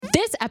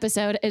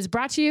episode is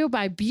brought to you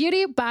by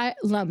Beauty by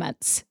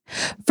Lomance.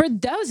 For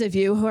those of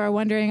you who are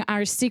wondering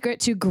our secret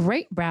to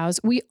great brows,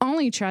 we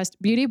only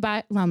trust Beauty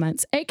by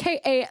Lomance,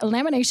 aka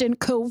Lamination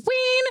Queen.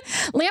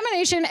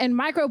 Lamination and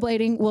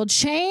microblading will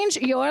change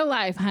your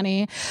life,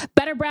 honey.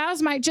 Better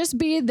brows might just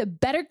be the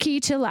better key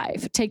to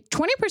life. Take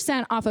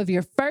 20% off of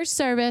your first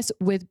service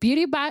with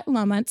Beauty by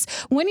Lomance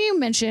when you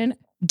mention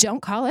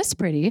Don't Call Us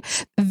Pretty.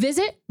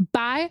 Visit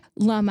by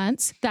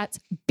Lomance. That's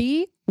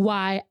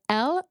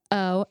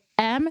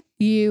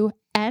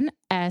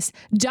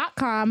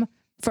BYLOMUNS.com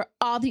for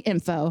all the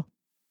info.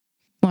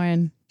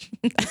 Lauren,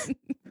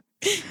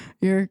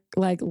 you're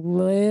like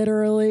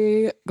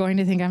literally going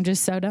to think I'm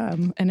just so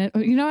dumb. And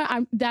you know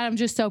what? I'm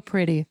just so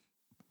pretty.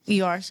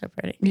 You are so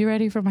pretty. You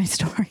ready for my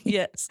story?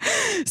 Yes.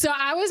 So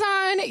I was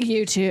on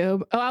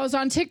YouTube. Oh, I was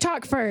on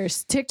TikTok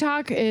first.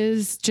 TikTok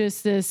is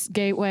just this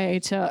gateway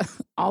to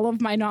all of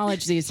my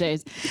knowledge these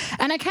days.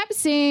 And I kept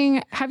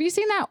seeing, have you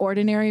seen that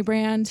Ordinary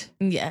brand?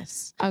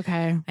 Yes.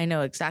 Okay. I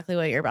know exactly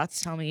what you're about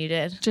to tell me you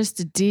did. Just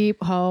a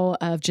deep hole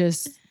of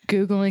just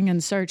Googling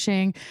and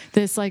searching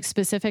this like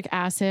specific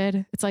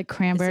acid. It's like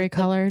cranberry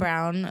colored.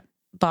 Brown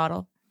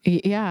bottle.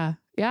 Yeah.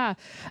 Yeah.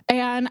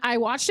 And I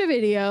watched a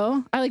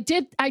video. I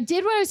did what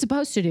I was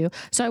supposed to do.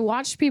 So I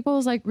watched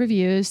people's like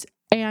reviews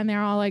and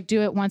they're all like,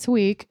 do it once a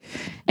week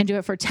and do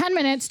it for 10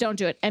 minutes. Don't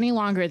do it any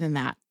longer than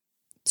that.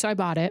 So I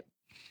bought it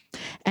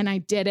and I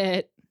did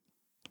it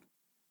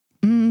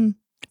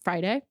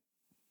Friday.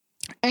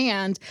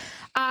 And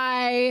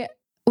I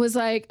was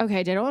like, okay,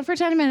 I did it for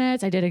 10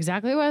 minutes. I did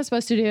exactly what I was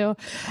supposed to do.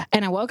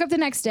 And I woke up the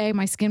next day.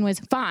 My skin was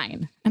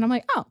fine. And I'm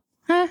like, oh,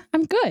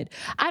 I'm good.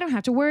 I don't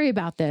have to worry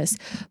about this.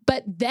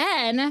 But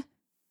then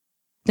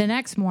the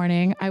next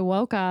morning I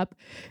woke up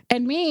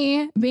and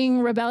me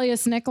being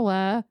rebellious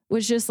Nicola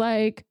was just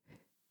like,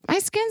 my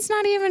skin's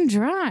not even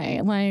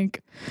dry.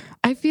 Like,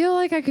 I feel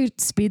like I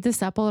could speed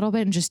this up a little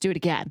bit and just do it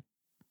again.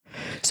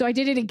 So I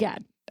did it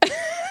again.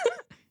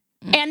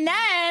 And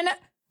then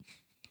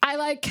I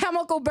like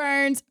chemical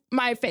burned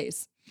my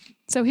face.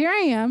 So here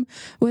I am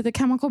with a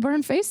chemical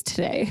burn face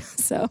today.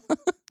 So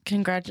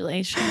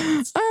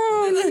congratulations.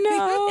 Oh,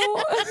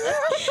 no.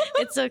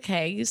 It's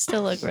okay. You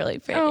still look really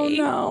pretty. Oh,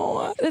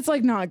 no. It's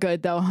like not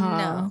good though,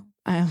 huh?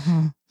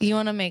 No. You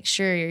want to make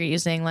sure you're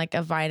using like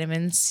a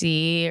vitamin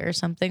C or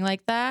something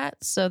like that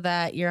so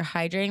that you're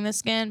hydrating the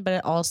skin, but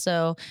it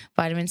also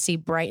vitamin C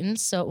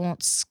brightens so it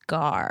won't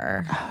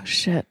scar. Oh,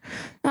 shit.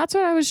 That's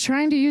what I was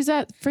trying to use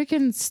that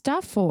freaking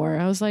stuff for.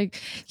 I was like,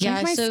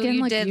 yeah, my so skin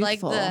you look did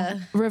youthful. like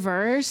the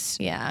reverse.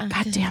 Yeah.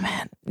 God damn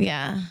it.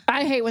 Yeah.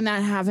 I hate when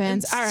that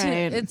happens. All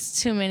right.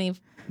 It's too many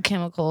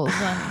chemicals.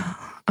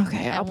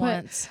 Okay. I'll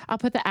put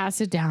the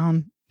acid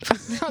down.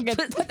 I'll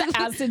put the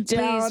acid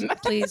down.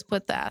 Please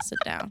put the acid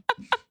down.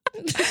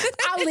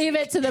 I'll leave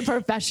it to the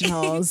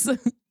professionals. We're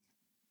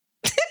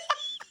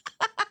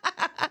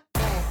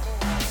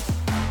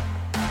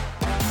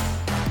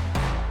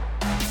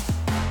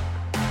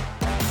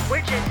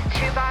just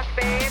two boss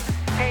babes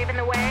paving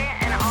the way,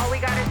 and all we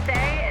gotta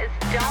say is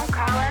don't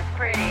call us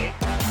pretty.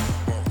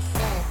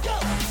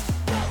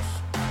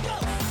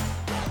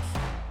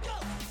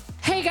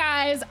 Hey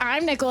guys,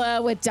 I'm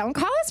Nicola with Don't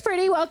Call Us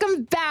Pretty.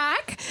 Welcome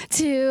back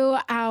to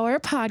our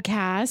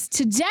podcast.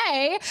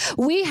 Today,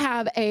 we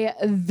have a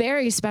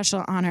very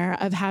special honor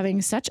of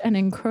having such an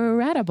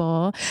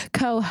incredible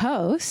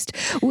co-host.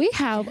 We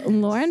have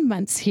Lauren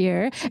Muntz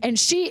here, and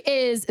she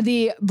is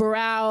the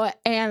brow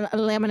and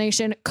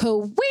lamination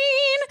queen.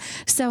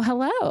 So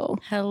hello.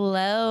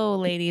 Hello,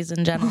 ladies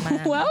and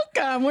gentlemen.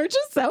 Welcome. We're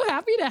just so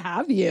happy to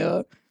have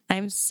you.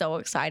 I'm so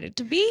excited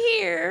to be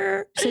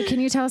here. So can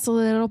you tell us a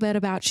little bit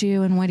about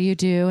you and what do you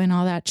do and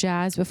all that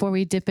jazz before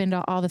we dip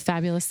into all the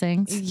fabulous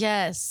things?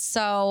 Yes.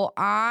 So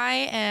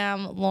I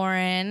am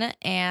Lauren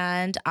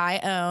and I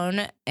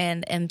own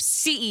and am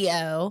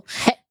CEO.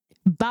 Hey,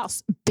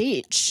 Boss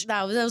Beach.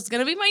 That was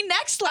going to be my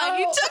next line.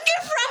 You took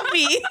it from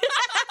me.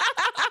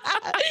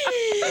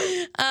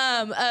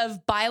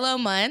 Of By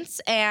Lomance,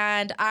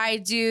 and I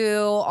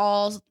do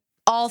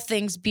all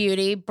things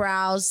beauty,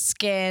 brows,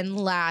 skin,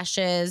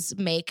 lashes,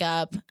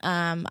 makeup.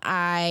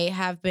 I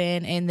have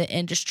been in the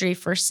industry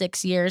for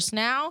 6 years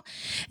now.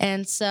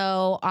 And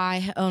so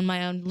I own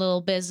my own little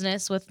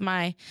business with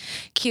my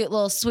cute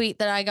little suite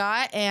that I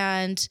got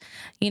and,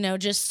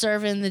 just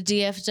serving the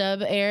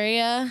DFW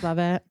area. Love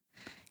it.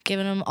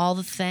 Giving them all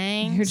the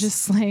things. You're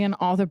just slaying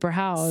all the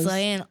brows.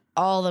 Slaying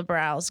all the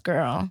brows,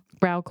 girl.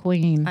 Brow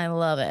queen. I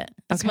love it.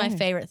 It's my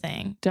favorite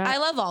thing. I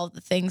love all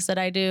the things that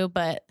I do,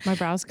 but my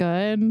brow's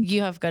good.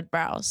 You have good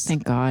brows.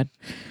 Thank God.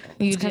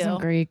 You because I'm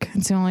Greek.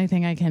 It's the only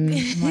thing I can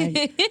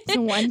like. It's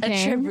the one thing.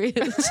 Attribute.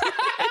 I'm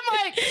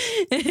like,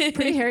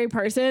 pretty hairy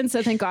person,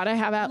 so thank God I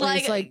have at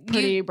least like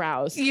pretty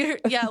brows.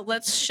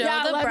 Let's show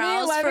the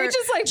brows let me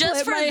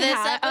just for my this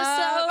hat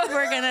episode.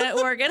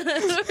 We're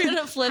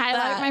gonna flip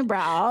highlight that. my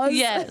brows.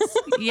 Yes,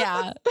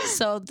 yeah.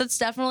 So that's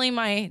definitely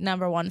my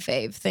number one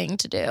fave thing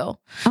to do.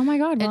 Oh my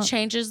God, It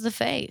changes the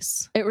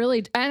face. it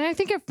really, and I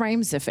think it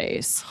frames the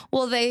face.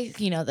 Well, they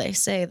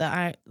say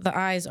the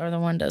eyes are the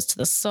windows to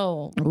the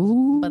soul,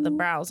 Ooh. but the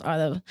brows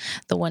are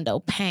the window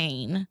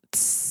pane.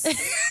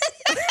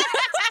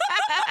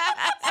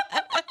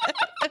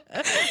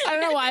 I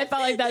don't know why I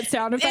felt like that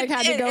sound effect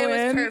had to go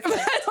in. It was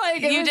perfect.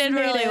 Like, it You was did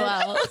really needed.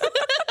 well.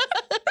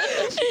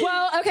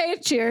 Well, okay,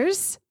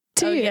 cheers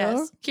to you.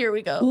 Yes. Here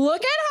we go.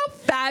 Look at how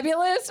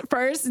fabulous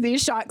first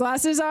these shot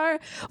glasses are.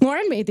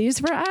 Lauren made these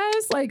for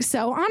us, like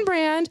so on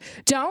brand.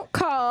 Don't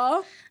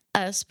call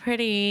Us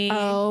pretty.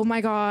 Oh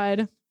my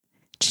God.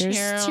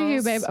 Cheers to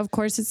you, babe. Of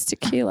course it's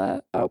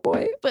tequila. Oh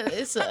boy. But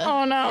it's a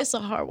Oh no. it's a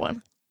hard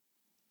one.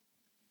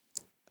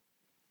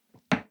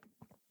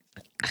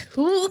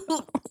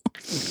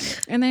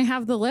 And they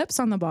have the lips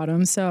on the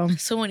bottom, so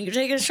So when you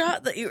take a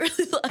shot that you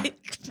really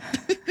like,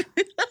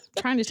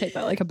 trying to take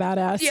that like a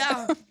badass.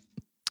 yeah.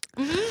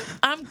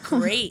 I'm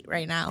great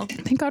right now.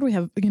 Thank God we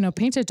have,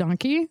 Painted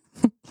Donkey.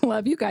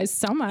 Love you guys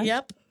so much.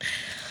 Yep.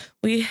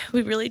 We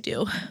really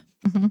do.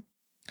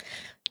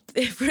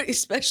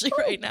 Especially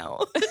right now.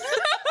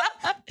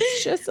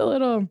 It's just a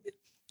little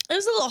It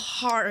was a little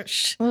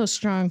harsh.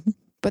 strong,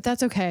 but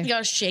that's okay. You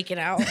gotta shake it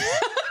out.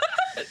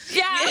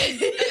 Yeah.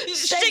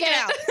 Shake it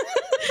out.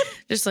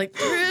 Just like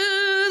through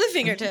the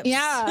fingertips.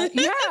 Yeah.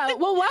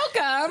 Well,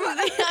 welcome.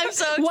 I'm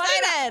so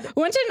excited.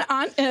 What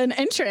an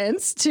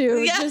entrance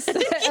to Yeah. just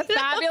a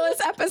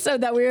fabulous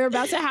episode that we were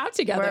about to have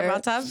together. We're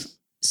about to have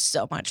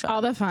so much fun.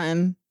 all the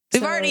fun.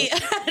 We've So- already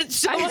had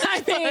so much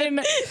I fun.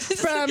 mean,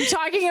 from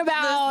talking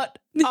about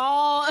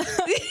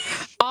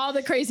all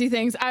the crazy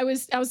things. I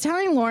was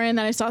telling Lauren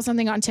that I saw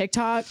something on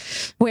TikTok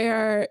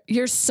where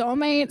your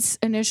soulmate's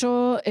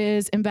initial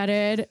is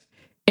embedded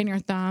in your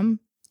thumb,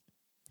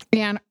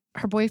 and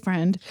her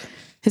boyfriend,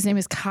 his name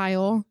is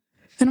Kyle.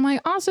 And I'm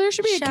like, oh, so there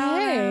should be a Shout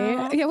K.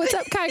 out. Yeah, what's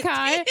up,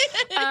 Kai?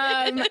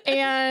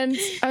 And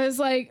I was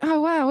like,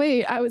 oh, wow,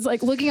 wait. I was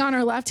like looking on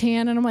her left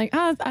hand and I'm like,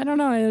 oh, I don't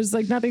know. There's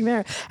like nothing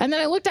there. And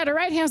then I looked at her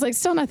right hand. I was like,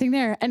 still nothing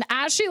there. And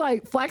as she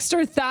like flexed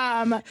her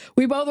thumb,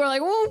 we both were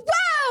like, whoa,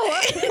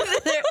 wow.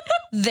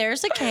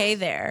 There's a K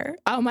there.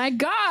 Oh my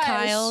gosh.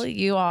 Kyle,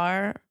 you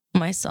are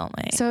my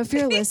soulmate. So if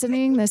you're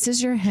listening, this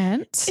is your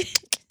hint.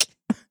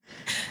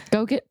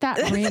 Go get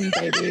that ring,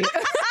 baby.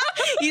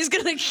 He's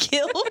gonna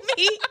kill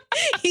me.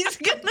 He's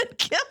gonna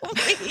kill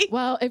me.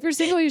 Well, if you're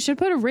single, you should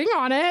put a ring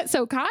on it.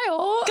 So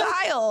Kyle,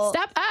 Kyle.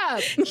 step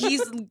up.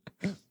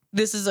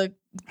 This is a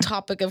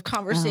topic of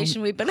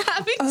conversation we've been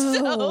having.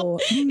 Oh,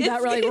 So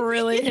that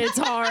really hits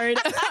hard.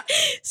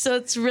 So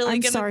it's really I'm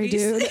gonna sorry, be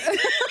dude.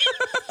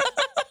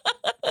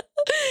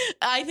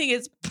 I think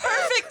it's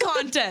perfect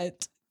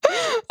content.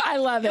 I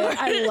love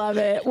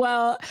it.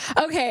 Well,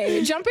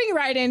 okay, jumping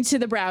right into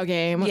the brow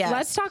game. Yes.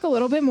 Let's talk a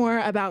little bit more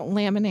about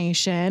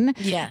lamination.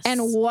 Yes. And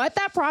what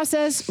that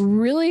process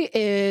really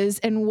is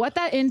and what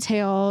that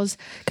entails.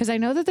 Because I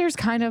know that there's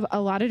kind of a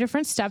lot of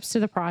different steps to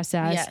the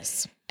process.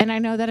 Yes. And I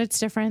know that it's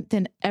different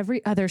than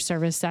every other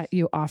service that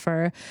you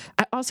offer.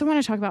 I also want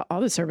to talk about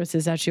all the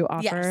services that you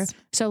offer. Yes.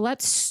 So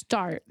let's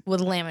start. With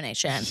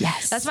lamination.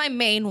 Yes. That's my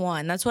main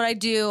one. That's what I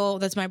do.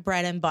 That's my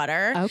bread and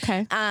butter.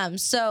 Okay.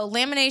 So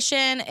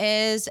lamination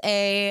is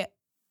a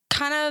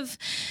kind of,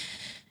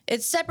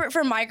 it's separate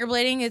from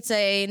microblading. It's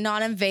a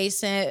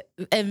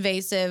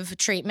invasive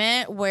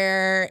treatment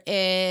where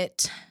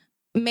it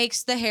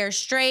makes the hair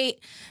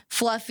straight,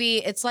 fluffy.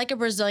 It's like a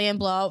Brazilian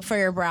blowout for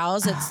your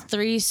brows. It's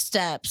 3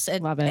 steps.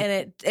 Love it.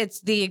 And it's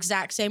the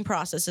exact same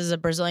process as a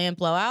Brazilian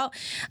blowout.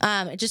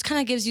 It just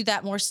kind of gives you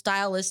that more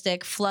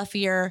stylistic,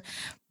 fluffier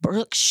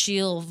Brooke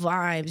Shield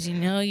vibes.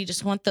 You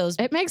just want those.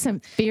 It makes him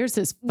fierce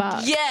as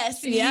fuck.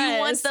 Yes, you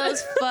want Yes.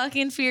 those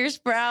fucking fierce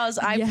brows.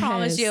 I Yes.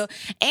 promise you.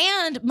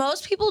 And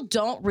most people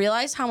don't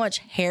realize how much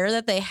hair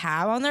that they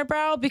have on their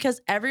brow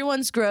because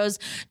everyone's grows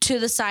to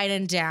the side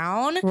and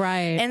down.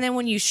 Right. And then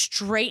when you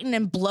straighten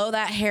and blow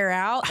that hair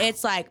out,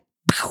 it's like,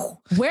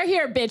 We're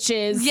here,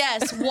 bitches.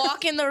 yes,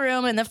 walk in the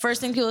room and the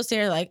first thing people see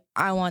are like,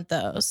 I want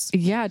those.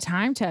 Yeah,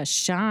 time to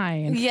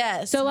shine.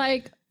 Yes. So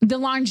like the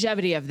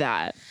longevity of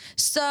that.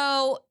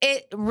 So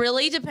it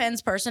really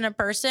depends person to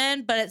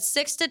person, but it's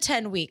 6 to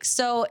 10 weeks.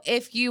 So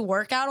if you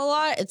work out a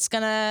lot, it's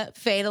going to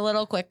fade a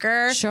little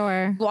quicker.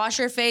 Sure. Wash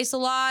your face a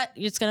lot,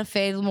 it's going to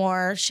fade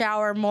more,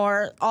 shower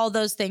more, all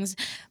those things.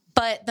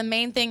 But the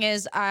main thing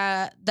is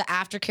the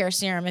aftercare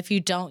serum. If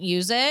you don't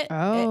use it,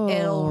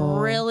 it'll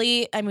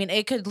really,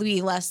 it could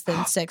be less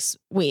than 6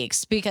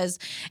 weeks because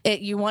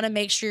you want to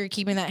make sure you're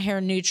keeping that hair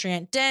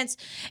nutrient dense,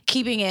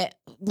 keeping it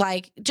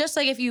just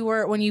like if you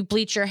were, when you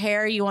bleach your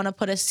hair, you want to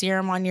put a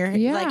serum on your, on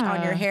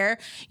your hair.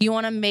 You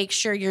want to make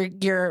sure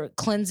you're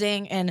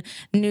cleansing and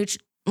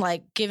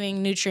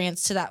giving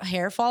nutrients to that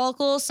hair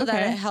follicle so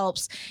that it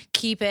helps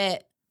keep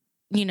it,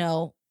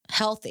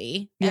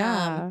 healthy.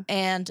 Yeah.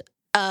 And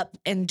up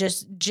and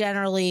just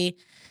generally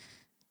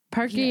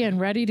perky and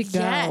ready to go,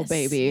 Yes.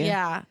 baby.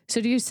 Yeah.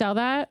 So do you sell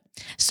that?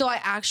 So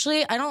I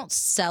don't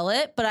sell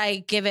it, but I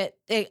give it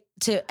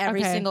to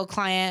every Okay. single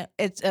client.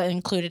 It's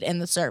included in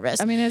the service.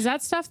 I mean, is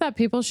that stuff that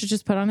people should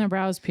just put on their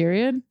brows,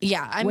 period?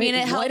 Yeah. I mean,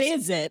 it helps. What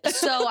is it?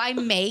 So I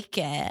make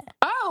it.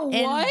 Oh,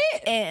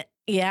 what?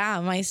 Yeah,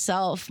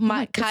 myself.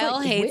 It's Kyle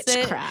like hates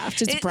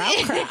witchcraft. it. It's brow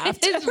craft.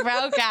 It's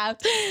brow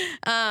craft.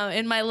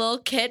 In my little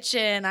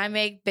kitchen, I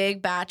make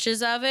big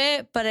batches of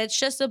it, but it's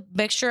just a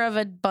mixture of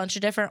a bunch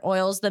of different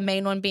oils. The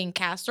main one being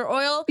castor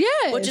oil,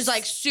 Yes. which is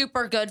like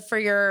super good for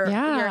your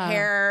Yeah.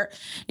 hair,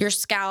 your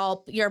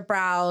scalp, your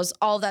brows,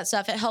 all that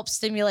stuff. It helps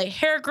stimulate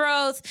hair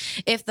growth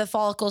if the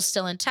follicle's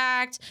still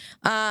intact.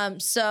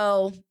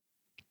 So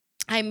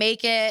I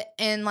make it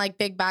in like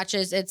big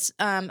batches. It's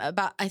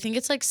I think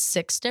it's like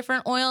 6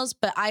 different oils,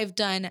 but I've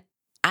done,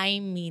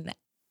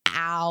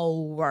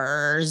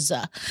 hours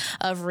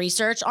of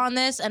research on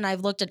this, and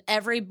I've looked at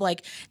every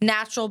like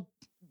natural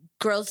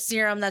growth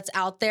serum that's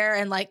out there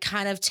and like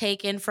kind of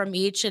taken from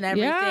each and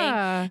everything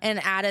Yeah. and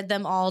added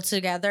them all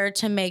together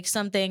to make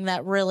something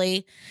that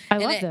really I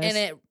love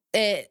this.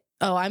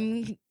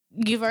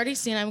 you've already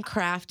seen I'm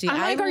crafty. I'm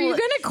like, are you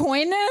gonna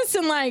coin this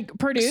and like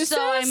produce so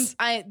this?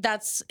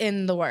 that's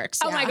in the works.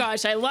 Oh my yeah.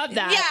 gosh, I love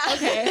that. Yeah.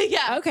 Okay.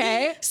 Yeah.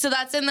 Okay. So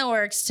that's in the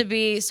works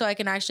so I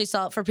can actually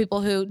sell it for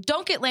people who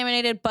don't get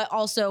laminated, but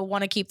also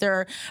want to keep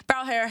their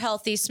brow hair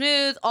healthy,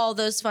 smooth, all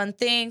those fun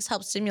things,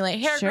 help stimulate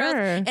hair Sure.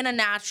 growth in a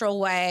natural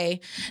way.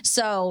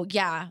 So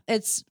yeah,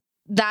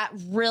 that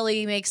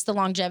really makes the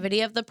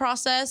longevity of the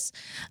process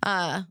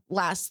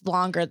last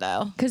longer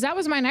though. Because that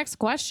was my next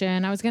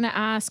question. I was going to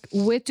ask,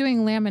 with doing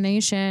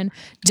lamination,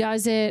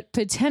 does it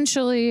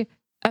potentially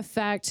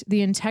affect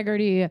the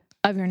integrity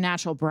of your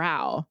natural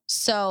brow?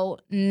 So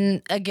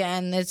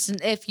again, it's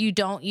if you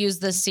don't use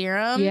the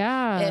serum,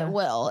 Yeah. it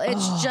will.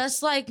 It's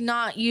just like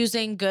not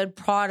using good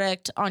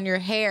product on your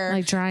hair.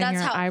 Like drying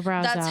your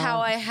eyebrows That's out. how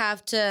I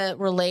have to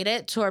relate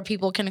it to where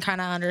people can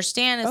kind of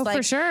understand. It's Oh, like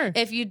for sure.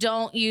 if you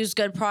don't use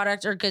good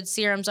product or good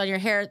serums on your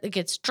hair, it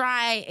gets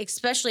dry,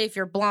 especially if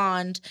you're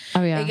blonde.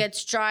 Oh, yeah. It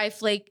gets dry,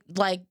 flake,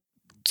 like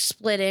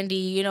split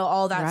indie,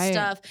 all that Right.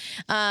 stuff.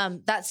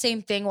 That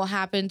same thing will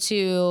happen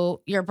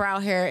to your brow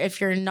hair if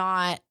you're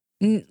not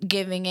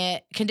giving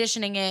it,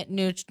 conditioning it,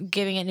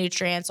 giving it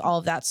nutrients, all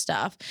of that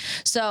stuff.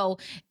 So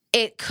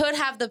it could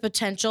have the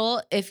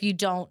potential if you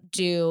don't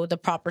do the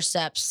proper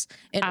steps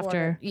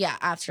After.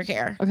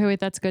 aftercare. Okay,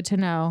 wait, that's good to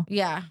know.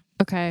 Yeah.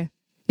 Okay.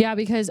 Yeah,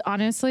 because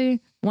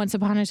honestly, once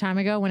upon a time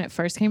ago when it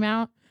first came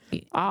out,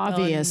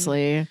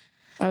 obviously,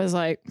 I was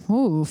like,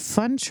 ooh,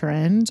 fun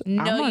trend.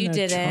 No, I'm you gonna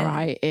didn't.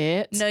 try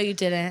it. No, you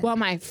didn't. Well,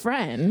 my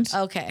friend,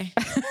 Okay.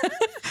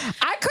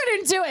 I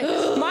couldn't do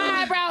it.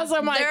 My eyebrows,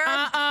 I'm like,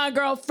 There-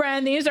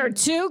 girlfriend, these are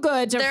too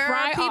good to There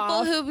fry are people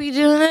off. who be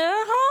doing it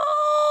at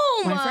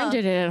home. My friend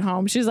did it at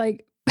home. She's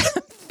like,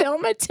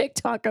 film a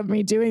TikTok of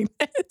me doing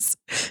this.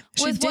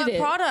 She With did what it.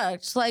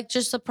 product? Like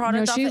just the No,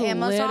 product off she of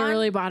Amazon?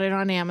 literally bought it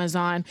on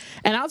Amazon.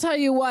 And I'll tell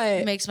you what,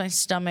 It makes my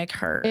stomach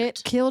hurt.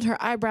 it killed her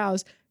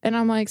eyebrows. And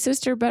I'm like,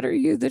 sister, better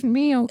you than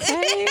me,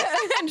 okay?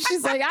 And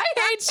she's like, I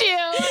hate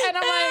you. And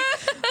I'm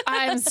like,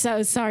 I'm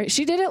so sorry.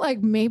 She did it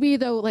like maybe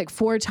though, like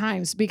 4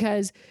 times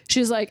because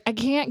she's like, I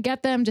can't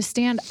get them to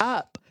stand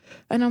up.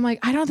 And I'm like,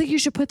 I don't think you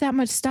should put that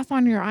much stuff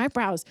on your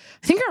eyebrows.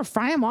 I think you'll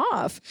fry them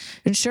off.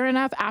 And sure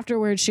enough,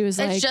 afterwards, she was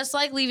like, It's just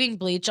like leaving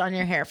bleach on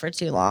your hair for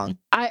too long.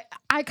 I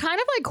kind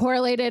of like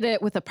correlated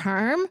it with a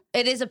perm.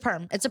 It is a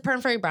perm. It's a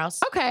perm for your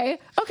brows. Okay.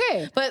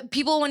 But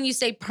people, when you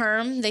say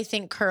perm, they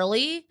think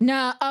curly,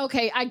 No,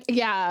 okay.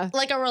 Yeah.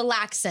 like a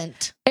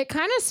relaxant. It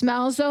kind of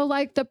smells though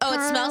like the perm.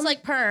 Oh, it smells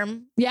like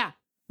perm Yeah.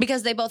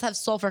 because they both have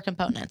sulfur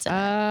components in it.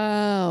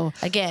 Oh.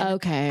 Again,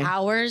 Okay.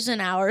 hours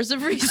and hours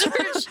of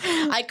research.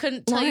 I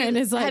couldn't tell Lauren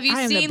you. is like, Have you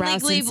I am the seen brow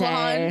Legally sensei.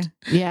 Blonde?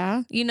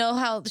 Yeah. You know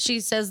how she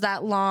says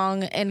that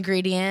long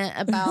ingredient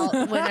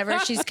about whenever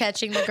she's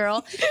catching the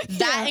girl?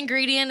 That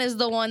ingredient is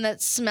the one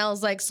that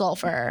smells like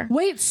sulfur.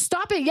 Wait,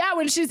 stop it. Yeah,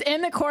 when she's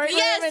in the courtroom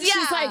Yes, and she's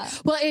yeah.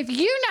 like, well, if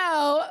you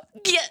know,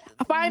 Yeah.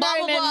 fine Blah,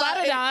 wine blah, and blah.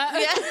 da-da-da.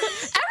 Yeah.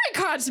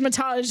 Every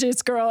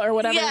cosmetologist girl or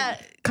whatever Yeah.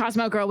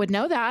 Cosmo girl would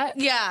know that.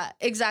 Yeah,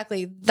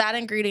 exactly. That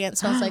ingredient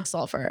smells like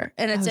sulfur,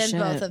 and it's Oh, in shit.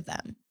 both of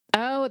them.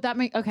 Oh, that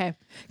makes, okay.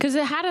 Because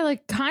it had a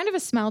like kind of a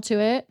smell to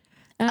it.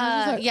 And I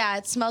was like, Yeah,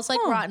 it smells like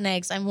Huh. rotten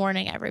eggs. I'm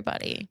warning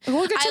everybody.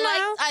 well, good to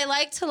know. I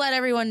like to let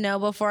everyone know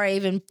before I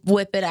even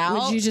whip it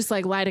out. Would you just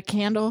like light a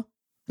candle?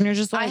 And you're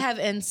just like, I have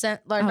incense,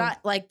 or Oh. not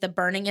like the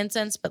burning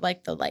incense, but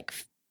like the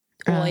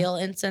Uh. oil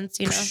incense,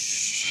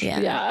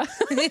 yeah.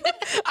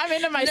 I'm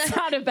into my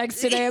sound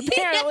effects today,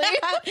 apparently.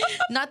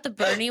 Not the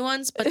burny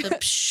ones, but the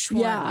psh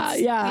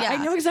ones. Yeah. I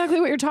know exactly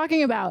what you're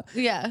talking about.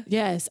 Yeah.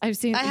 Yes, I've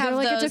seen. I they're have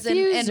like those a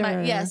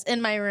diffuser.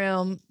 in my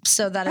room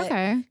so that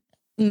Okay.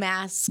 it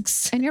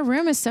masks. And your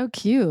room is so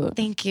cute.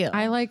 Thank you.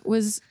 I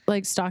was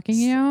stalking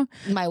you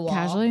my wall.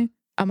 casually.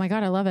 Oh my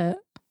God, I love it.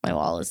 My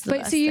wall is the But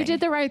best see, you thing. did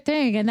the right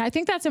thing. And I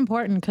think that's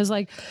important because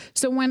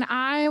so when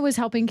I was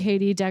helping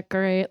Katie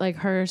decorate like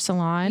her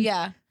salon,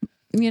 Yeah.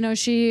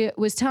 she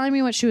was telling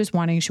me what she was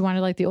wanting. She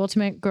wanted like the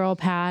ultimate girl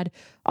pad,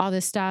 all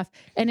this stuff.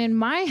 And in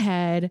my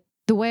head,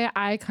 the way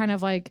I kind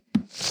of like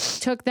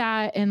took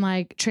that and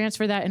like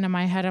transferred that into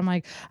my head, I'm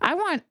like, I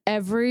want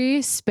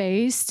every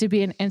space to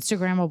be an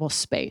Instagrammable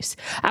space.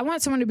 I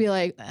want someone to be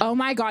like, oh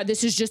my God,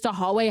 this is just a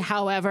hallway.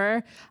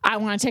 However, I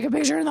want to take a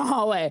picture in the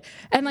hallway.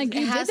 And like,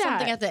 It has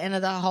something at the end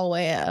of the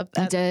hallway up.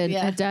 It did.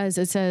 Yeah. It does.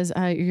 It says,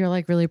 you're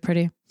like really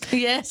pretty.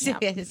 Yes. Yeah.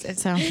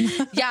 Yes. So,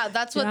 Yeah,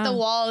 that's what Yeah. the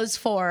wall is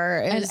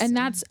for. and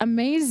that's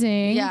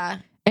amazing. yeah.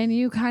 And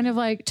you kind of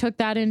like took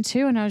that in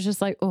too. And I was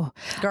just like, oh,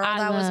 Girl, I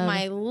that was love-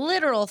 my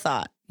literal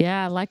thought.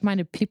 yeah,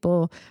 like-minded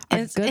people are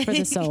It's- good for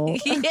the soul.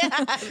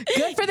 Yeah.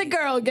 Good for the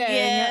girl gang.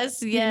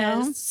 Yes, you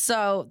yes. know?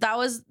 So that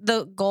was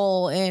the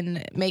goal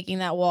in making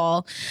that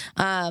wall.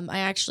 I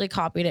actually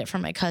copied it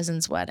from my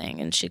cousin's wedding,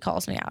 and she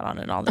calls me out on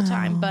it all the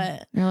time. Oh.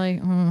 But You're like,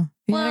 you had a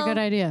Well, good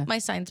idea. my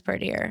sign's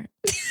prettier.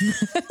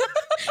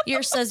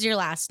 Yours says your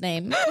last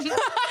name.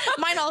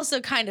 Mine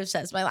also kind of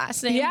says my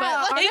last name. Yeah,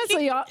 but like,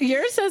 honestly,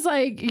 yours says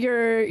like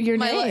your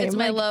name. it's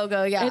my Like,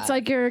 logo. Yeah, It's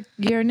like your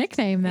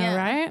nickname though, yeah,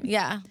 right?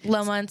 Yeah,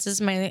 Low Months is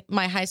my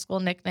high school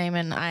nickname,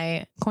 and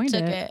I Coined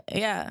took it. it.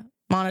 Yeah,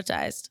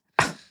 monetized.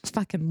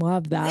 Fucking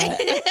love that.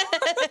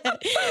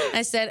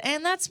 I said,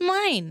 and that's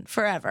mine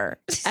forever.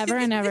 Ever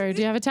and ever.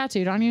 Do you have a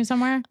tattooed on you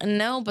somewhere?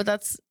 No, but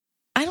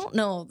I don't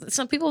know.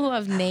 Some people who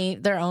have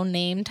their own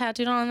name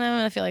tattooed on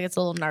them, I feel like it's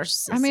a little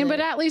narcissistic. I mean, but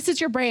at least it's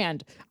your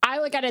brand. I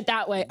look at it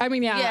that way. I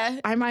mean, yeah. Yeah.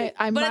 I might.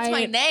 but it's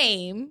my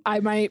name.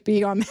 I might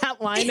be on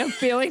that line of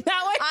feeling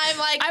that way. I'm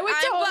like, I would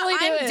totally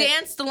do I've it.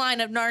 danced the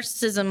line of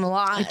narcissism a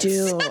lot. I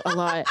do a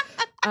lot.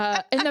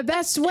 In the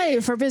best way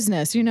for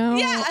business,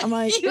 Yeah, I'm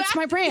like, you it's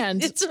my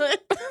brand. It's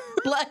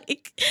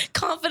like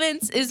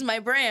confidence is my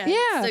brand.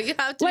 Yeah. So you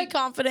have to Like- be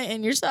confident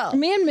in yourself.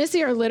 Me and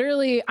Missy are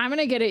literally, I'm going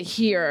to get it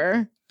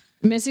here.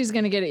 Missy's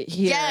going to get it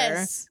here.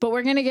 Yes. But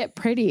we're going to get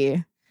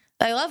pretty.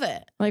 I love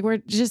it. Like, we're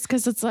just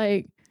because it's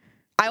like,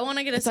 I want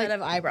to get a set like-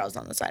 of eyebrows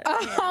on the side. Of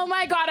my head. oh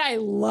my God, I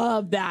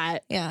love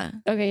that. Yeah.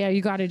 Okay, yeah,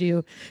 you got to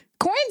do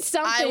coin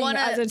something I want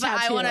as a to. I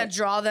tattoo. want to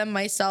draw them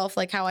myself,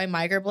 like how I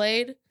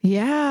microblade, and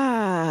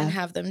Yeah.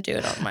 have them do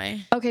it on my.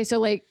 Okay, so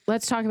like,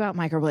 let's talk about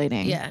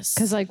microblading. Yes.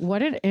 Because like,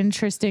 what an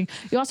interesting.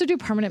 You also do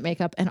permanent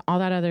makeup and all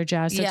that other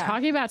jazz. So Yeah.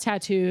 talking about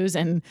tattoos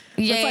and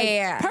Yeah, it's like,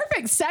 yeah.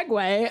 perfect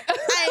segue.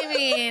 I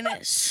mean,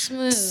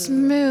 smooth,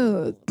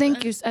 Smooth.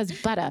 Thank you as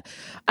butter.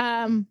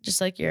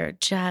 just like your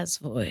jazz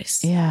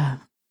voice. Yeah.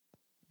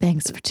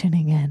 Thanks for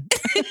tuning in.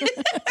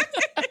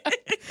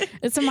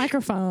 It's a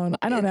microphone.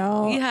 I don't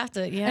know. You have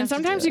to. and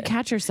sometimes you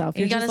catch yourself.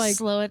 You You're gotta just like,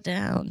 slow it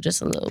down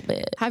just a little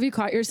bit. have you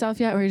caught yourself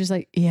yet? Where you're just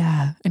like,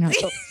 yeah. And you're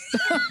like,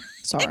 oh,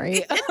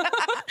 sorry.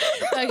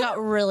 I got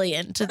really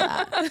into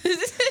that.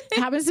 It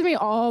happens to me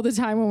all the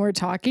time when we're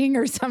talking,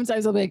 or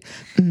sometimes I'll be like,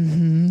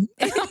 mm-hmm.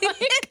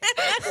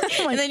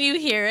 And then you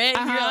hear it,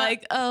 and you're Uh-huh.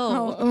 like,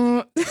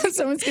 oh,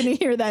 Someone's going to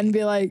hear that and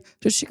be like,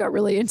 she got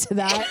really into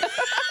that.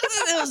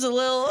 it was a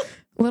little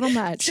Little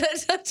much.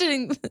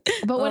 touching.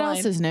 But what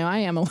else is new? I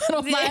am a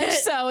little much.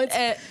 So it's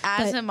as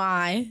but- am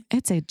I.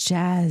 it's a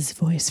jazz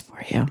voice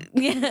for you.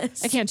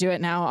 Yes. I can't do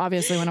it now,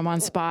 obviously, when I'm on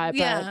spot, but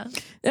Yeah.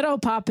 it'll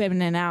pop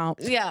in and out.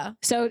 Yeah.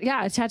 So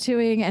yeah,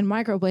 tattooing and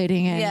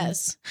microblading. And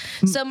Yes.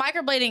 So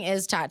microblading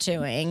is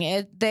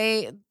tattooing.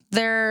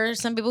 There are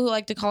some people who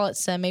like to call it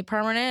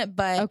semi-permanent,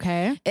 but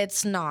Okay.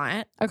 it's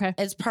not. Okay.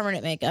 It's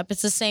permanent makeup.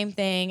 It's the same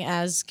thing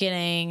as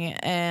getting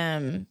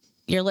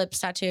your lips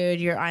tattooed,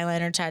 your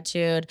eyeliner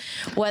tattooed,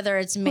 whether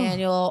it's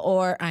manual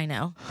or I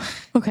know.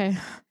 Okay.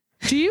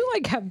 Do you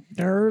like have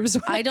nerves?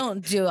 I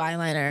don't do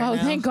eyeliner. Oh,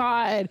 no. thank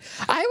God.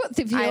 I would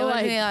feel I would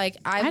like, be like,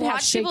 I'd I've have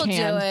watched shake people do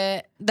hand.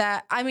 it.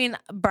 That I mean,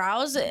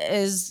 brows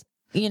is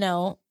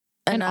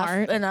An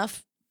art.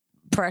 enough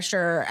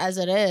pressure as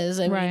it is.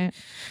 I mean, right.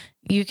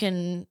 you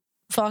can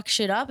fuck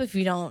shit up if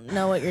you don't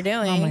know what you're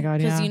doing. Oh my God,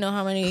 because yeah. you know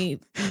how many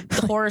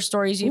horror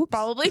stories you've Oops.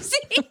 probably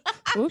seen.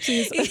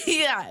 Oopsies.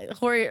 Yeah,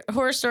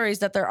 horror stories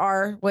that there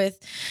are with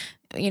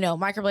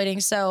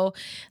microblading. So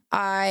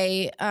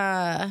I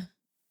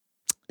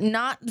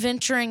not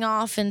venturing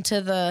off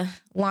into the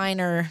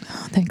liner.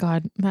 Oh, thank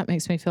God. That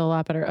makes me feel a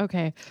lot better.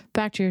 Okay.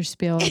 Back to your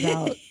spiel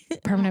about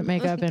permanent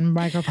makeup and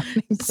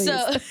microblading,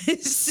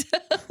 please.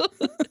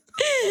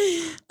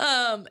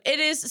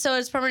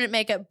 It's permanent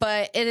makeup,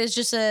 but it is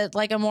just a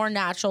more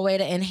natural way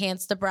to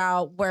enhance the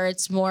brow where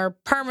it's more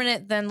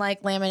permanent than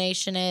like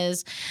lamination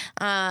is.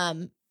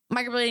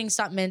 Microblading's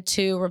not meant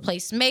to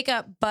replace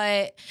makeup,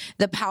 but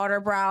the powder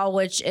brow,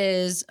 which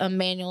is a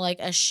manual, like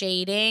a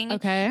shading,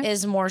 Okay.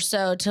 is more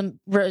so to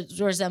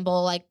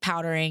resemble like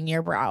powdering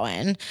your brow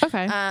in.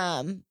 Okay.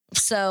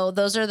 So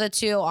those are the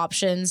two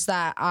options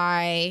that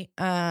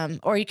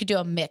or you could do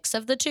a mix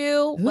of the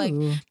two, like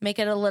Ooh. make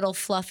it a little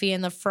fluffy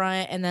in the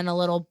front and then a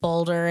little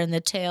bolder in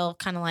the tail,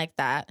 kind of like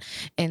that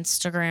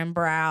Instagram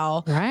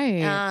brow.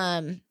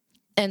 Right.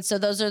 And so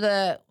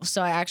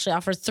so I actually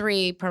offer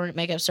 3 permanent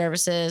makeup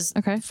services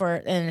Okay.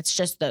 and it's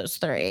just those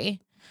 3.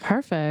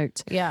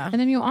 Perfect. Yeah. And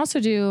then you also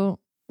do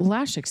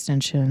lash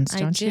extensions, I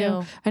don't do.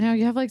 you? I know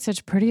you have like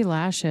such pretty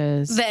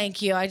lashes.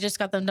 Thank you. I just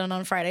got them done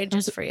on Friday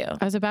just for you.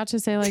 I was about to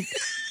say, like,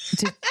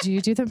 do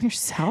you do them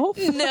yourself?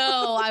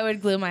 No, I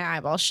would glue my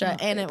eyeball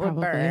shut and it would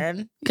Probably.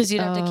 burn because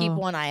you'd have to keep Oh.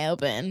 one eye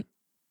open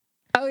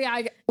Oh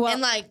yeah, well,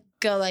 and like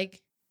go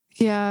like.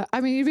 yeah. I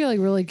mean, you'd be like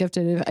really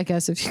gifted, I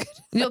guess, if you could.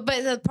 No,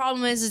 but the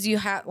problem is you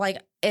have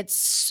like it's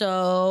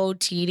so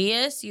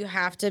tedious. You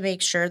have to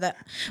make sure that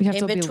You have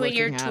in to be between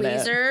your looking at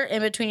it. tweezer,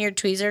 in between your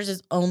tweezers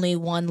is only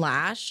one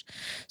lash,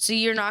 so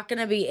you're not going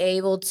to be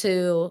able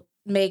to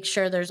make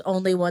sure there's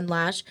only one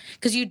lash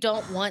because you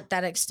don't want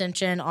that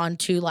extension on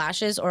two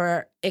lashes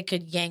or it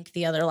could yank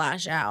the other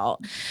lash out.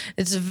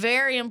 It's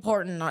very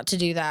important not to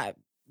do that.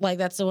 Like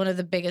that's one of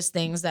the biggest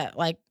things that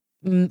like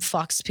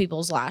fucks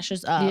people's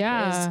lashes up.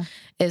 Yeah.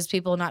 Is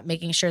people not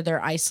making sure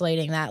they're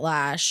isolating that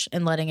lash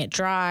and letting it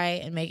dry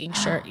and making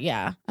sure.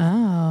 Yeah.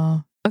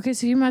 Oh. Okay,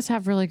 so you must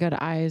have really good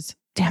eyes.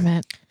 Damn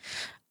it.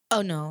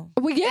 Oh no.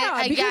 Well, yeah,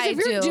 I- because yeah, if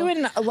you're I do.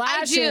 doing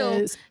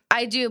lashes,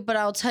 I do, but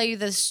I'll tell you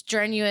the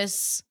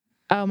strenuous.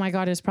 oh my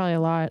god, it's probably a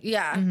lot.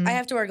 Yeah, Mhm. I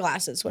have to wear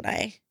glasses when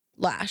I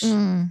lash,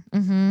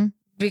 Mm-hmm.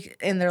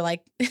 and they're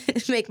like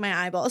make my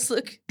eyeballs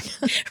look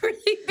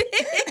really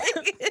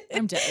big.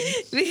 I'm dead.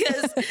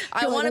 because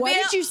I You're want to like, be.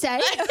 what did you say?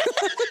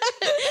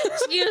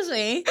 Excuse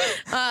me.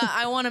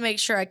 I want to make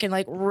sure I can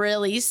like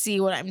really see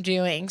what I'm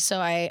doing. So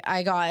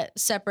I got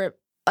separate.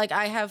 Like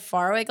I have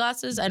faraway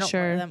glasses. I don't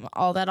wear Sure. them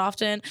all that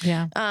often.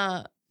 Yeah.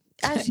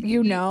 As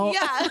You know.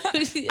 yeah,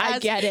 I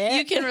get it.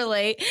 You can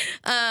relate.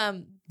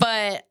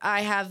 But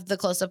I have the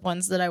close-up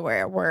ones that I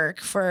wear at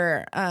work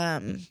for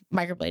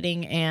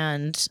microblading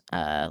and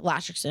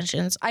lash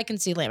extensions. I can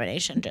see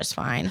lamination just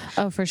fine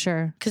Oh, for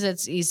sure. because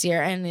it's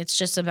easier and it's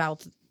just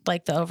about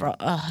like the overall.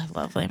 Oh, I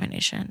love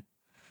lamination.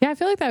 Yeah, I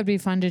feel like that would be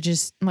fun to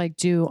just like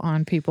do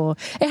on people.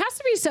 It has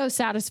to be so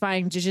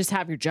satisfying to just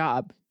have your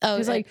job. Oh,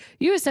 Because like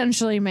you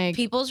essentially make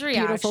people's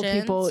reactions.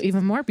 beautiful people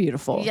even more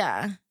beautiful.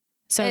 Yeah.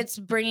 So It's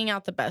bringing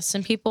out the best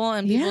in people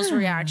and people's Yeah.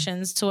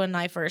 reactions to when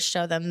I first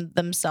show them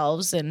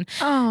themselves and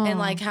oh.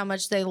 like how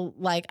much they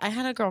like. I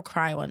had a girl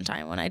cry one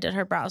time when I did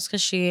her brows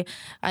because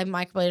I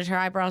microbladed her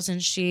eyebrows and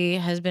she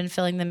has been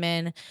filling them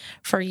in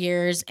for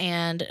years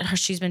and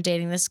she's been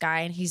dating this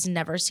guy and he's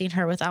never seen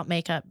her without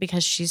makeup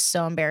because she's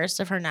so embarrassed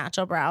of her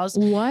natural brows.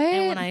 what?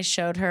 And when I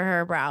showed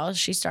her brows,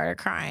 she started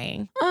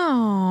crying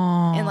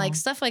oh. and like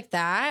stuff like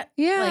that.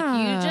 Yeah.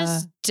 like you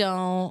just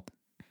don't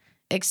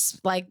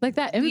like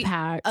that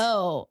impact.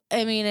 oh,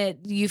 I mean,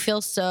 you feel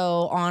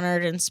so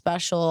honored and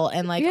special,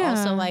 and like Yeah.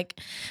 also like,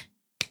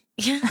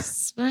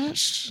 yes,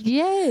 bitch,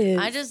 yes.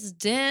 I just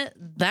did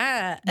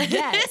that.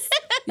 Yes.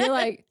 You're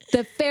like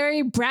the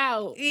fairy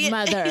brow Yeah.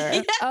 mother.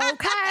 Yeah.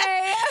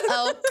 Okay.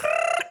 Oh,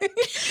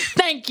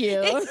 Thank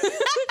you.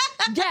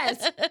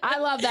 Yes. I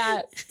love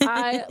that.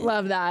 I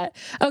love that.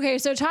 Okay.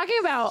 So talking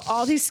about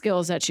all these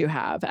skills that you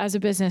have as a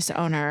business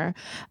owner,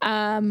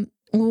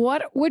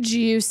 what would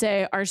you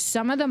say are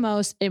some of the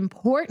most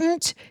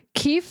important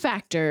key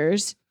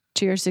factors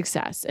to your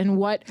success and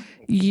what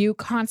you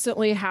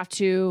constantly have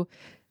to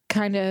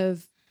kind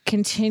of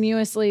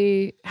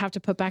continuously have to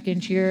put back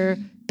into your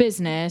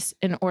business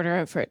in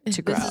order for it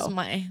to grow? this is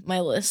my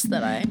list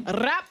that I.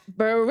 Rap,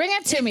 bring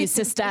it to me,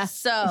 sister.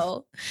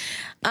 So,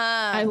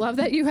 I love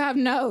that you have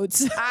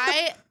notes.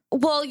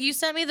 well, you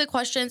sent me the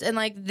questions, and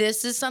like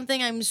this is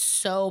something I'm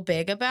so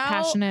big about.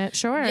 Passionate,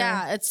 sure.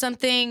 Yeah, it's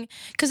something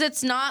because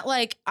it's not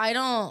like I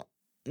don't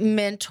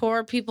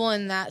mentor people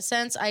in that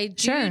sense. I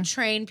do Sure.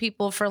 train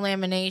people for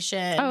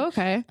lamination. Oh,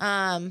 okay.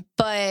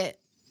 But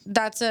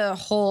that's a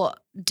whole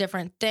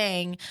different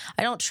thing.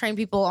 I don't train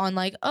people on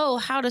like, oh,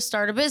 how to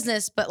start a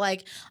business, but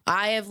like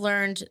I have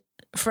learned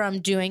from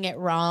doing it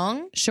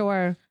wrong,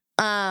 Sure.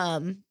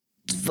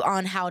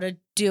 on how to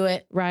do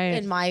it Right.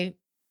 in my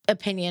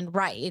opinion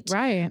right.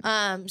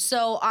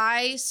 So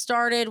I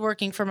started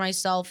working for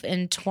myself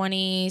in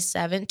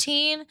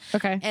 2017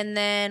 Okay. and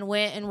then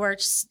went and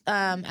worked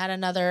at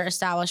another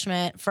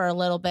establishment for a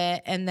little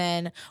bit and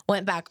then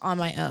went back on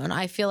my own.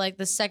 I feel like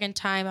the second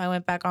time I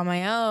went back on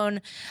my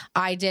own,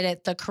 I did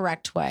it the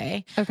correct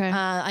way. Okay.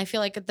 I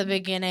feel like at the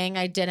beginning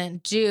I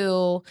didn't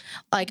do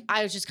like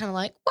I was just kind of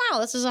like, wow,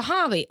 this is a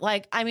hobby.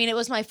 Like, I mean, it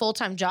was my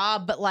full-time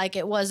job, but like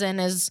it wasn't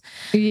as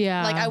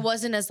yeah. like I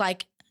wasn't as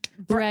like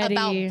Ready.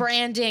 about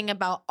branding,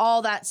 about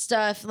all that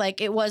stuff.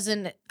 Like I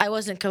wasn't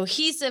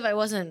cohesive. I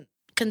wasn't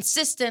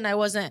consistent. I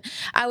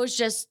was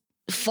just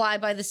fly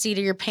by the seat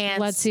of your pants.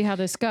 Let's see how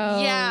this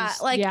goes. Yeah,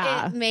 like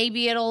yeah.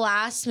 maybe it'll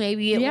last,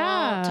 maybe it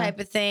Yeah. won't, type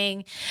of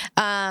thing.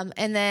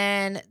 And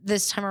then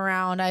this time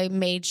around, I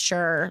made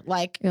sure,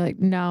 like, You're like,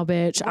 no,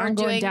 bitch. We're I'm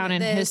going doing down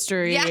in this.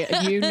 history.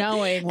 Yeah. You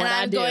knowing what and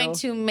I I'm do. going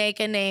to make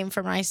a name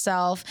for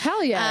myself.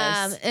 Hell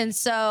yes. And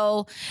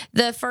so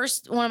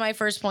one of my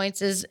first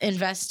points is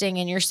investing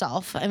in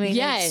yourself. I mean,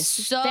 Yes.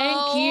 it's so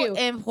Thank you.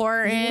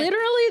 important.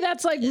 Literally,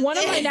 that's like one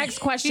of my next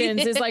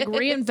questions is like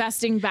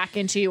reinvesting back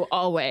into you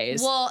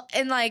always. Well,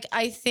 and like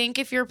I think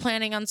if you're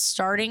planning on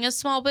starting a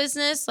small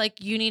business,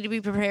 like you need to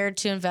be prepared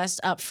to invest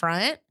up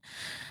front.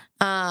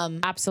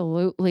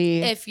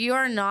 Absolutely. If you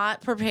are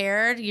not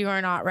prepared, you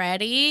are not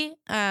ready.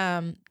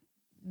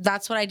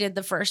 That's what I did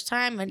the first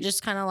time, and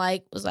just kind of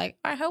like was like,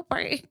 I hope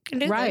I can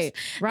do Right,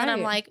 this. right. And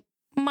I'm like,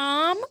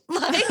 Mom,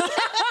 like,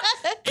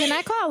 can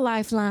I call a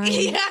lifeline?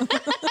 yeah,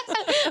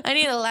 I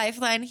need a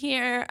lifeline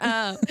here.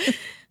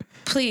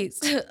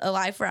 Please, a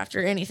life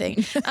after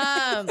anything.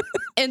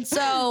 And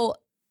so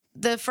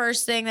the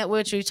first thing that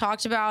which we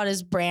talked about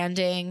is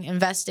branding,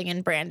 investing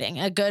in branding,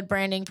 a good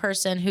branding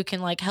person who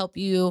can like help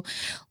you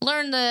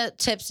learn the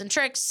tips and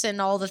tricks and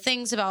all the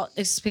things about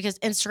it's because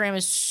Instagram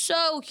is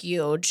so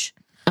huge.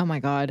 Oh my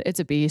God, it's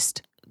a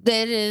beast.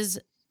 That is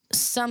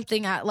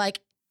something I like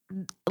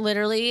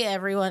literally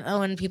everyone. Oh,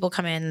 when people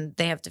come in,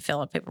 they have to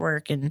fill out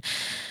paperwork and,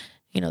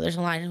 there's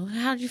a line.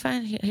 How did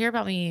you hear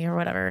about me or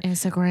whatever?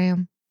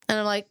 Instagram. And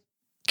I'm like,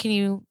 can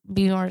you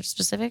be more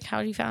specific? How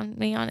you found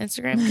me on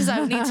Instagram? Because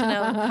I need to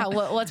know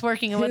what's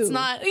working and what's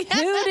not.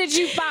 Who did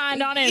you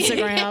find on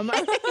Instagram?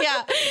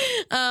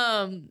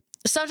 Yeah.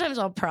 Sometimes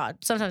I'll prod,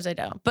 sometimes I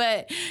don't.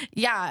 But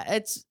yeah,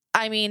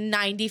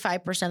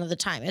 95% of the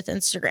time it's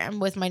Instagram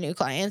with my new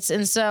clients.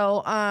 And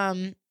so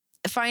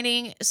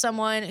finding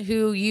someone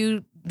who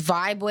you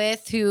vibe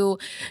with, who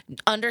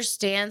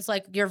understands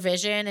like your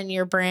vision and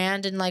your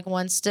brand and like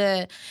wants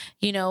to,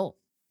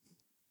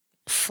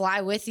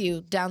 fly with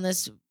you down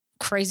this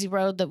crazy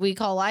road that we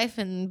call life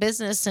and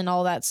business and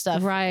all that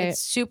stuff. Right.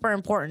 It's super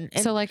important.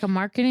 And So like a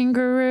marketing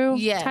guru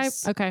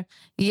Yes. type? Okay.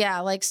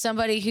 yeah, like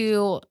somebody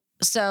who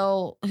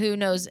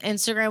knows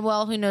Instagram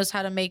well, who knows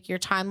how to make your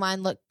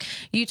timeline look.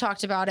 You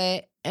talked about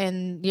it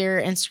in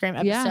your Instagram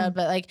episode, Yeah.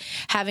 but like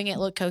having it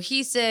look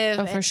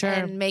cohesive for sure.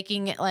 and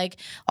making it like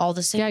all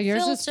the same Yours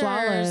filters is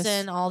flawless.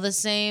 and all the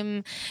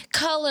same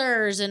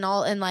colors and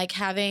like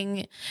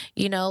having,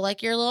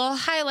 like your little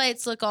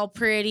highlights look all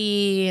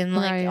pretty and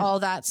like Right. all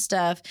that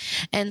stuff.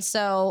 And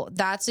so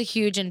that's a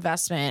huge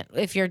investment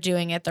if you're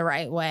doing it the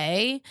right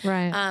way.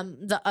 Right.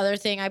 The other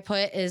thing I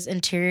put is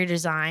interior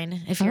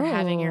design. If you're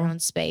having your Oh. own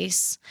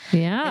space,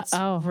 Yeah. it's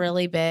Oh,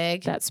 really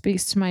big. that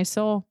speaks to my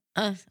soul.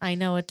 I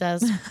know it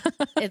does.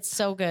 It's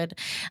so good.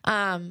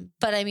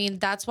 But I mean,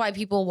 that's why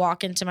people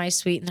walk into my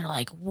suite and they're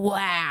like,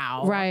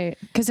 wow. Right.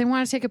 Because they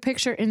want to take a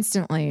picture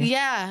instantly.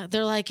 Yeah.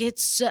 They're like,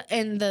 it's,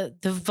 and the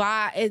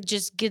vibe, it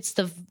just gets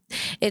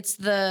it's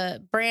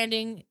the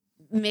branding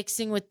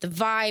mixing with the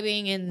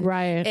vibing and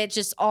Right. it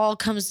just all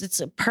comes, it's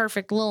a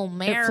perfect little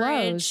marriage.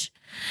 flows.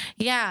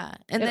 Yeah.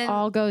 And it then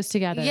all goes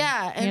together.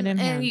 yeah, hand in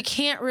hand. and you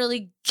can't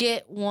really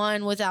get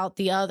one without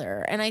the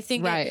other. And I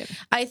think Right.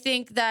 I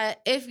think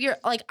that if you're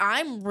like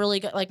I'm really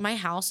good, like my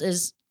house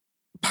is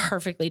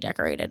perfectly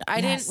decorated. I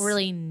Yes. didn't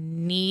really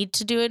need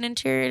to do an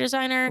interior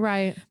designer,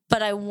 Right.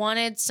 but I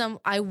wanted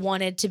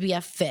to be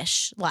a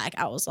fish. Like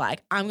I was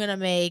like, I'm gonna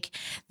make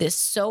this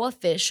so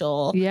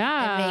official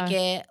Yeah. and make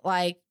it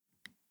like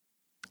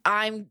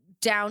I'm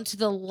down to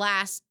the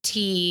last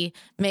T,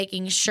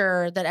 making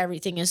sure that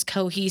everything is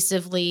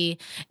cohesively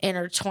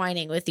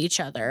intertwining with each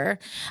other.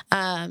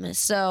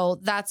 So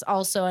that's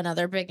also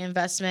another big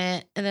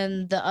investment. And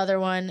then the other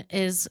one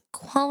is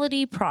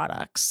quality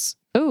products.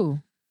 Ooh.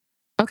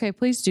 Okay.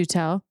 Please do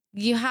tell.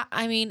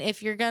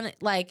 If you're gonna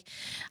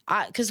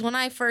because when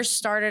I first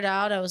started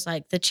out, I was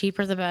like, the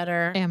cheaper the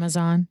better.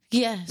 Amazon.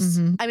 Yes.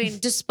 Mhm.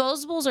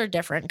 Disposables are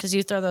different because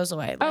you throw those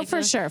away. Oh, Like,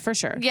 for sure. For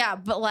sure. yeah,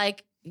 but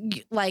like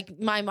my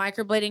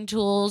microblading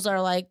tools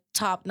are like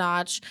top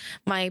notch.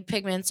 My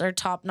pigments are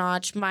top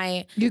notch.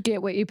 You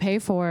get what you pay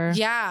for.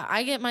 Yeah,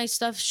 I get my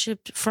stuff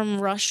shipped from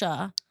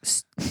Russia.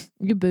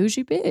 You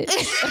bougie bitch.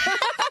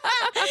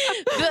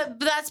 but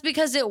that's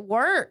because it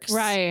works.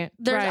 Right.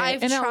 Right.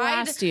 I've and it tried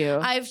lasts you.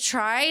 I've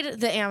tried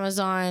the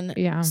Amazon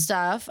Yeah.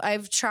 stuff.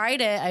 I've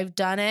tried it. I've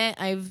done it.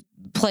 I've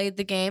played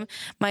the game.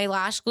 My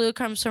lash glue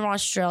comes from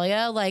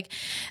Australia,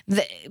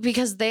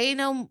 because they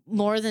know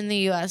more than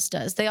the US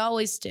does. They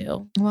always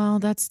do. Well,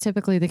 that's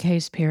typically the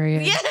case,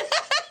 period. Yeah.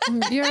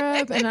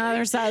 Europe and the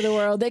other side of the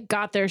world, they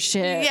got their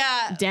shit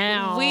Yeah.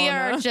 down. We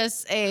are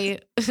just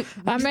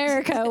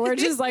America. We're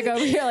just like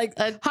over here, like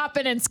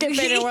hopping and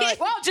skipping, and we're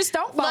like, well, just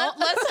don't fall.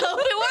 let's hope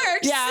it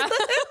works.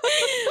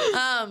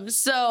 Yeah.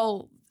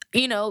 So,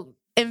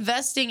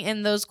 investing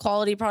in those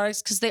quality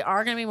products because they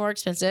are going to be more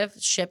expensive.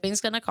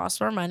 Shipping's going to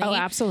cost more money. Oh,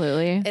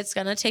 absolutely. It's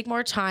going to take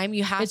more time.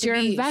 You have It's to your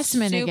be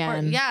investment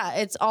again. Yeah,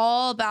 it's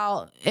all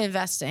about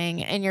investing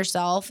in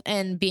yourself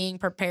and being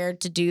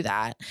prepared to do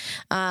that.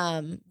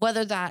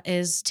 Whether that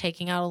is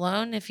taking out a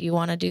loan, if you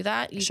want to do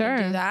that, you Sure.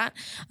 can do that.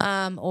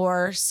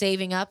 Or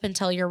saving up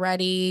until you're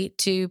ready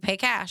to pay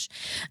cash.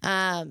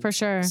 For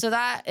sure. So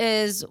that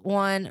is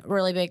one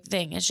really big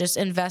thing. It's just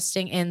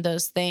investing in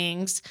those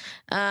things.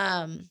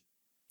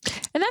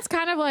 And that's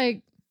kind of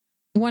like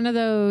one of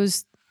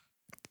those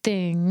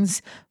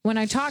things when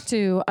I talk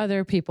to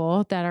other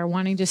people that are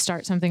wanting to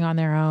start something on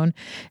their own.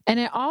 And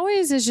it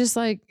always is just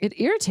like, it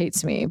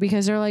irritates me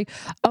because they're like,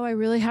 oh, I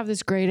really have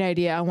this great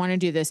idea. I want to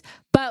do this,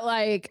 but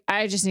like,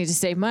 I just need to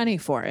save money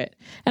for it.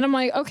 And I'm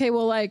like, okay,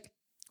 well, like,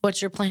 What's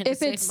your plan to if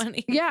save it's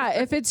money?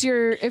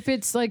 if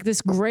it's like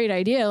this great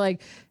idea,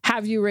 like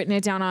have you written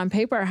it down on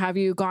paper? Have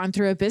you gone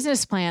through a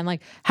business plan?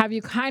 Like have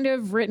you kind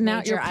of written Made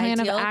out your your plan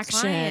of ideal action?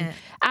 client.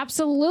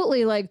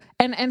 Absolutely. Like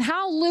and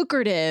how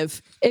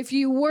lucrative if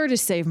you were to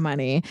save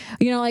money,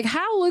 like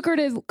how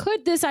lucrative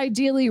could this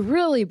ideally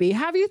really be?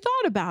 Have you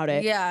thought about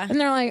it? Yeah. And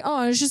they're like,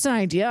 oh, it's just an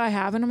idea I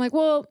have. And I'm like,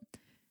 well,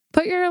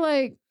 put your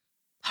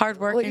Hard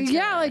work into it.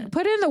 like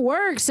put in the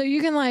work so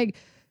you can like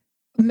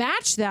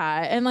match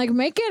that and like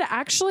make it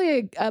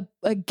actually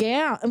a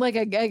game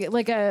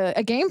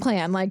a game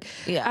plan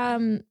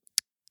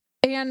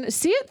and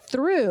see it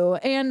through.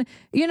 And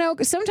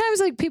sometimes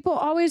like people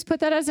always put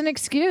that as an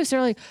excuse.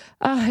 They're like,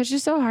 oh, it's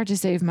just so hard to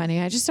save money,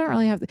 I just don't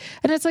really have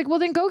and it's like, well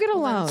then go get a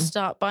Then loan.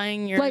 stop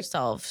buying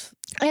yourself.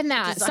 And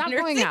that stop designer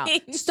going out,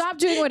 things. stop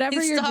doing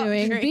whatever you're Stop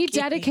doing, be drinking.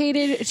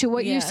 dedicated to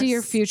what you see your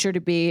Yes. future to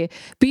be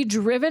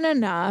driven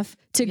enough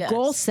to Yes.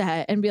 goal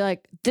set and be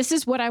like, this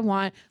is what I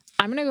want,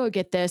 I'm going to go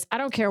get this. I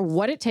don't care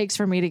what it takes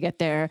for me to get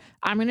there.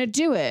 I'm going to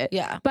do it.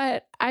 Yeah.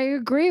 But I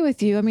agree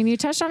with you. I mean, you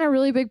touched on a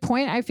really big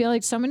point. I feel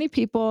like so many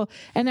people,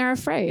 and they're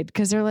afraid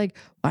because they're like,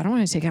 well, I don't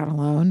want to take out a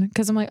loan.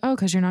 Because I'm like, oh,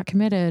 because you're not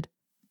committed.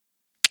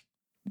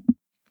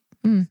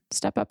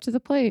 Step up to the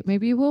plate.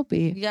 Maybe you will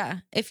be. Yeah.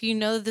 If you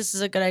know that this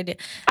is a good idea.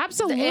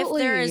 Absolutely. If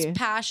there is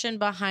passion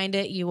behind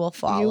it, you will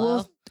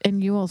follow.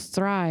 You will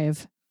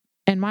thrive,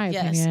 in my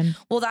opinion.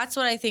 Well, that's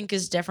what I think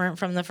is different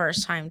from the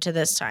first time to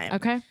this time.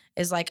 Okay.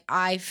 Is like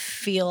I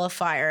feel a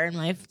fire in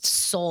my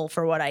soul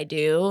for what I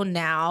do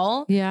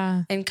now.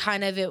 Yeah. And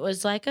kind of it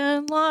was like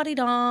a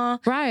la-di-da.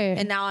 Right.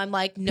 And now I'm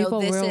like, no,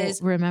 people this will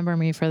is remember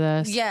me for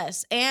this.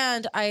 yes.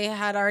 And I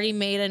had already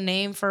made a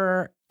name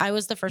for I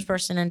was the first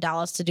person in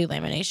Dallas to do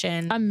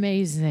lamination.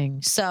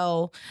 Amazing.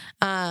 So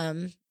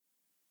I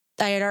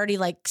had already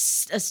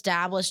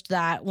established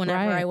that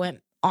whenever Right. I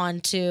went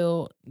on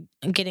to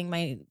getting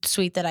my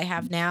suite that I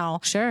have now.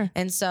 Sure.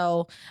 And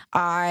so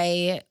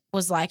I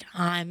was like,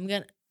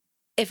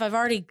 if I've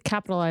already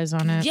Capitalize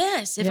on it.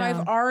 yes, if Yeah.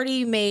 I've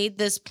already made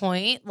this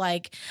point,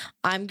 like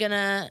I'm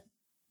gonna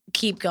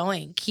keep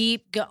going,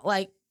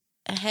 like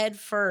head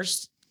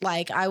first.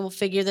 Like I will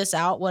figure this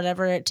out,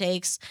 whatever it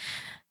takes.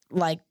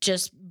 Like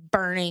just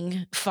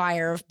burning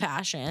fire of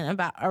passion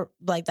about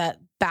like that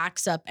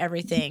backs up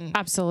everything.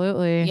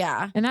 Absolutely.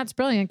 Yeah. And that's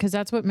brilliant because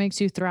that's what makes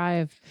you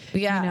thrive.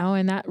 Yeah.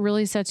 And that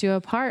really sets you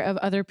apart of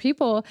other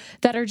people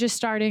that are just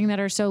starting,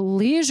 that are so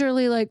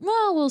leisurely, like,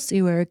 well, we'll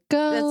see where it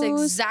goes.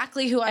 That's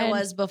exactly who I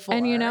was before.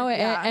 And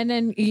yeah. and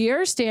then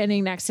you're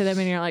standing next to them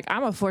and you're like,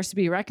 I'm a force to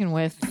be reckoned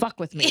with. Fuck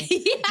with me.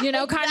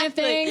 Yeah, kind of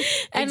thing.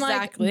 And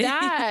Exactly.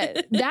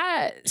 like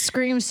that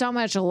screams so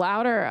much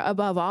louder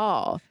above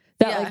all.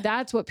 That Yeah. like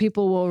that's what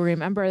people will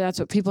remember. That's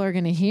what people are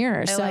going to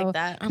hear. I So like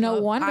that. no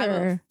I'm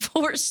wonder. a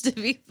force to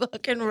be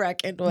fucking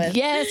reckoned with.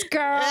 Yes,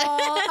 girl.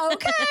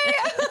 Okay.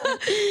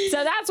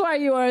 So that's why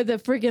you are the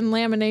freaking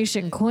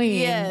lamination queen.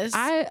 Yes.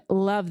 I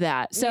love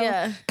that. So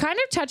Yeah. kind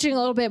of touching a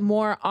little bit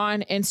more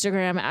on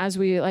Instagram, as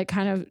we like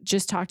kind of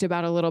just talked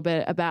about a little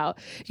bit about,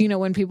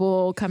 when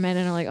people come in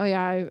and are like, oh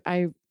yeah,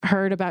 I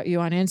heard about you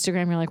on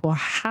Instagram. You're like, well,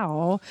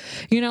 how?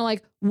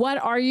 Like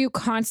what are you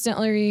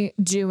constantly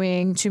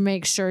doing to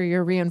make sure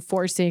you're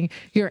reinforcing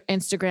your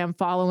Instagram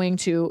following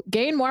to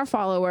gain more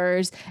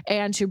followers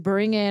and to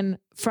bring in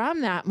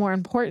from that, more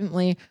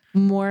importantly,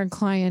 more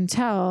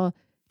clientele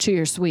to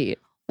your suite?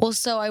 Well,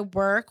 so I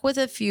work with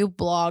a few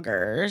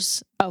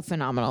bloggers, Oh,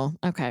 phenomenal.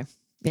 Okay.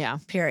 Yeah.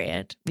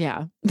 period.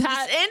 Yeah.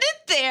 Just end it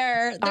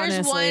there. There's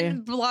Honestly.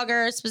 one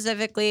blogger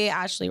specifically,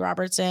 Ashley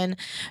Robertson,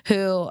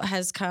 who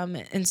has come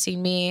and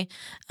seen me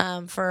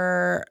I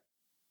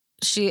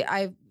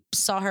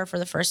saw her for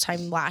the first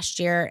time last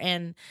year,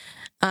 and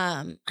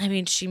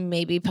she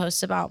maybe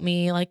posts about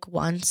me like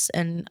once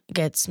and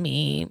gets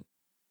me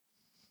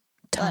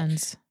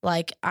Tons.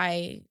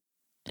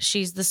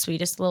 she's the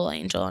sweetest little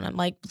angel, and I'm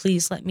like,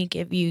 please let me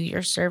give you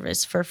your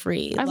service for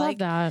free. I love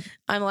that.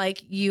 I'm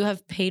like, you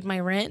have paid my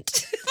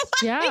rent.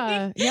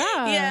 Yeah.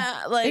 Yeah.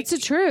 Yeah, like It's the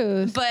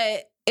truth.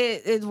 but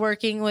it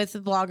working with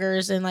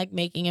bloggers and like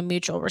making a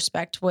mutual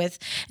respect with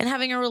and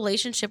having a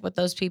relationship with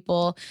those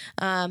people,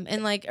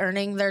 and like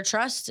earning their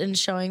trust and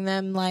showing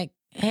them like,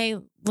 hey,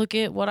 look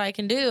at what I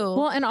can do.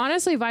 Well, and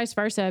honestly, vice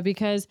versa,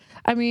 because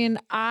I don't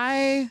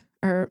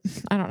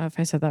know if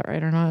I said that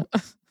right or not.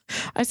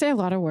 I say a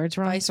lot of words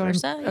wrong. Vice so I'm-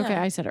 versa? Yeah. Okay,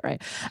 I said it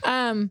right.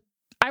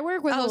 I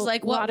work with I was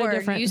like, lot what of word?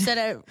 different. You said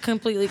it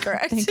completely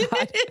correct. Thank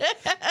God.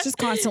 Just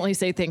constantly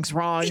say things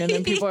wrong, and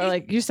then people are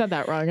like, "You said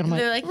that wrong." And I'm like,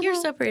 They're like, you're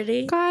so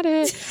pretty. "Got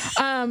it."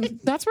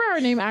 That's where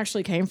our name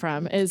actually came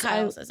from. Is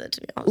Kyle I says it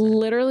to me all the time.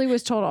 literally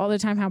was told all the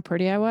time how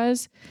pretty I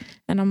was,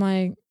 and I'm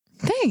like,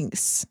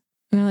 "Thanks."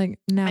 And they're like,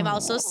 "No." I'm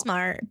also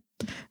smart.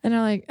 And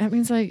they're like, "That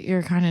means like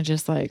you're kind of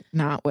just like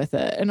not with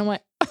it." And I'm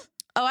like,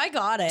 Oh, I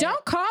got it.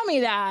 don't call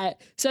me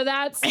that. So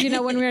that's,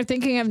 when we were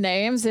thinking of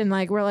names and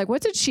like, we're like,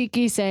 what's a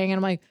cheeky saying? And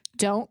I'm like,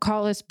 don't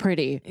call us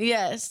pretty.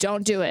 Yes.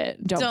 Don't do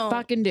it. Don't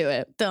fucking do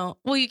it. Don't.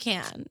 Well, you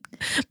can,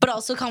 but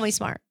also call me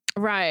smart.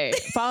 Right.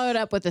 Followed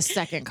up with a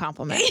second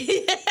compliment.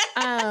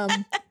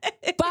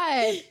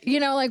 But, you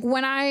know, like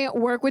when I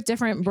work with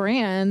different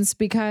brands,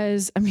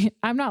 because I mean,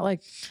 I'm not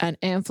like an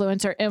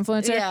influencer,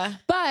 Yeah.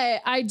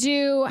 but I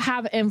do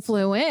have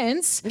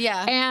influence.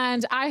 Yeah.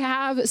 And I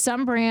have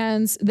some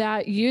brands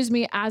that use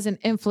me as an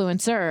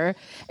influencer.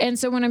 And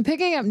so when I'm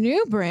picking up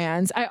new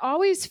brands, I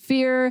always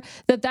fear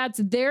that that's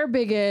their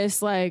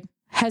biggest like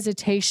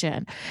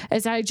hesitation.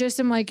 As I just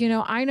am like, you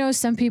know, I know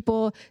some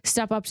people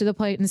step up to the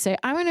plate and say,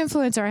 I'm an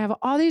influencer, I have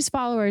all these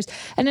followers.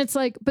 And it's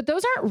like, but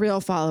those aren't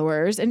real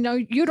followers. And no,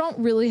 you don't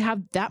really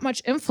have that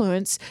much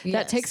influence that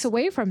Yes. takes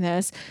away from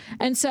this.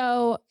 And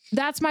so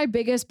that's my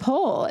biggest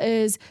pull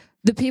is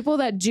the people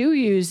that do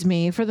use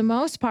me, for the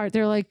most part,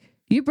 they're like,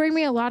 you bring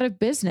me a lot of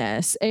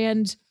business.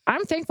 And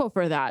I'm thankful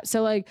for that.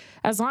 So like,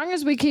 as long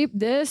as we keep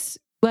this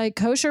like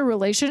kosher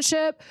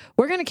relationship,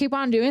 we're going to keep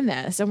on doing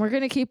this and we're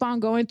going to keep on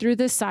going through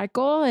this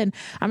cycle, and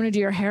I'm going to do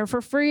your hair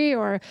for free,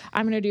 or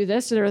I'm going to do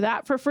this or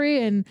that for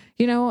free. And,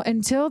 you know,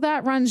 until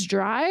that runs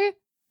dry,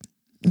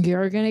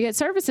 you're going to get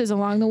services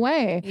along the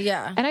way.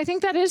 Yeah. And I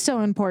think that is so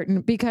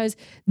important because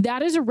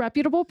that is a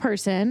reputable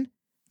person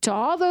to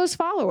all those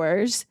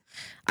followers.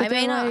 I may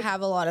they're not like,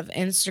 have a lot of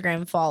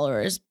Instagram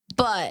followers,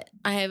 but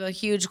I have a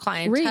huge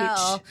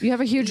clientele. reach. You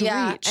have a huge reach.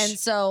 And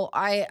so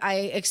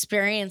I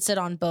experience it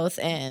on both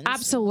ends.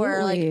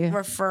 Where like Absolutely.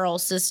 referral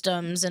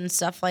systems and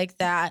stuff like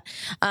that.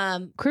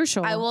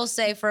 Crucial. I will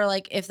say for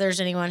like if there's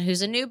anyone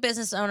who's a new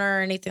business owner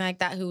or anything like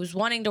that who's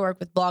wanting to work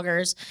with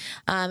bloggers,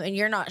 and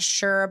you're not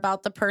sure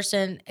about the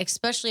person,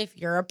 especially if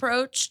you're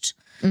approached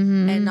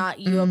and not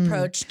you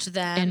approached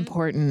them.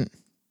 Important.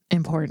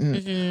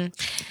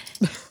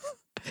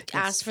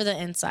 Ask for the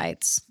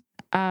insights.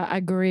 I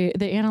agree.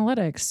 The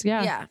analytics.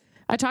 Yeah. Yeah.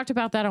 I talked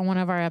about that on one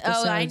of our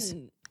episodes.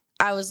 Oh,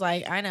 I was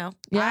like, I know.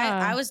 Yeah.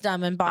 I was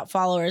dumb and bought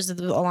followers a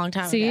long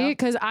time See, ago.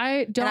 because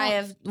I don't. And I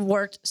have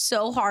worked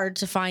so hard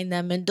to find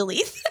them and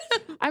delete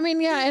them. I mean,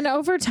 yeah. And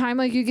over time,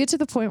 like you get to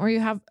the point where you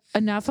have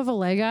enough of a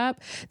leg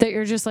up that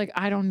you're just like,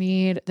 I don't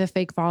need the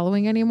fake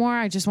following anymore.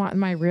 I just want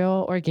my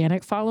real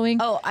organic following.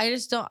 Oh, I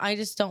just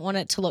don't want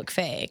it to look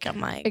fake.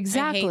 I'm like,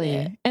 exactly.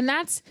 I hate And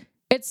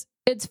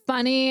it's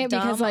funny it.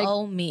 because Dumb, like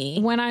oh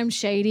me. when I'm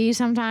shady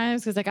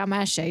sometimes, because like I'm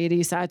a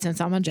shady side since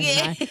I'm a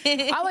Gemini.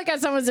 I look at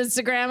someone's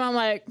Instagram, I'm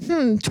like,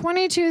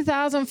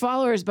 22,000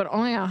 followers, but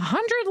only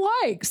 100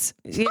 likes.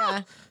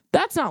 Yeah.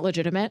 That's not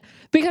legitimate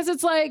because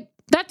it's like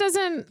that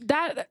doesn't.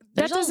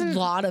 There's doesn't.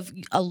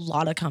 a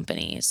lot of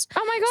companies.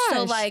 Oh my gosh.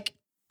 So like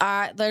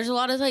there's a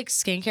lot of like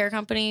skincare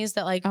companies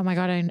that like Oh my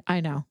god. I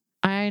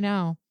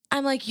know.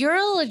 I'm like, you're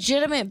a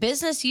legitimate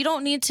business. You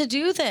don't need to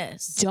do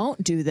this.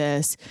 Don't do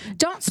this.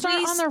 Don't start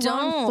Please on the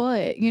wrong don't.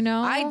 foot. You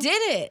know. I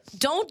did it.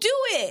 Don't do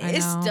it. I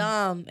It's know.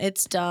 dumb.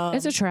 It's dumb.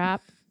 It's a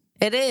trap.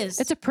 It is.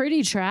 It's a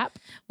pretty trap.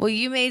 Well,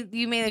 you made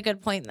a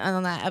good point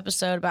on that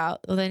episode about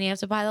then you have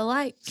to buy the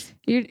likes.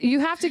 You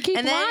have to keep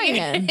And then you-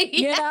 lying.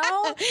 You Yeah.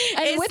 know. And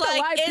It's with like- the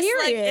lie it's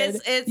like-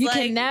 period, it's you like-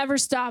 can never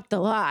stop the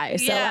lie.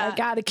 So Yeah. I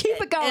got to keep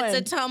it going. It's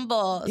a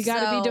tumble. You got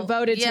to So, be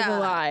devoted to yeah. the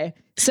lie.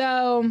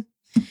 So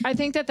I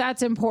think that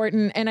that's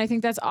important. And I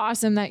think that's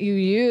awesome that you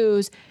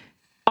use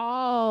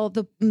all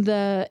the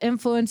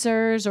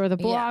influencers or the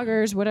Yeah.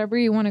 bloggers, whatever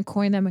you want to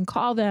coin them and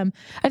call them.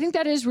 I think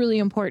that is really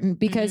important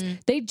because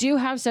they do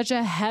have such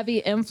a heavy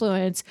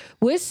influence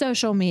with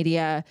social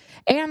media,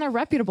 and they're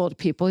reputable to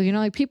people. You know,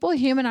 like people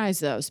humanize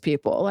those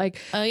people. Like,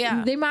 Oh,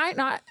 yeah. they might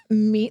not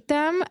meet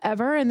them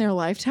ever in their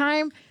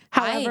lifetime.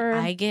 However,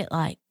 I get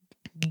like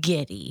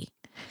giddy.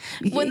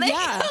 When they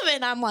yeah. come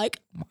in, I'm like,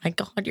 oh my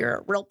God, you're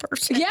a real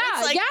person. Yeah,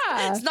 It's like,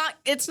 yeah.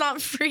 It's not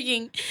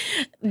freaking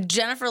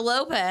Jennifer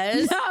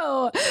Lopez.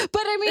 No,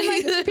 but I mean,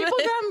 like people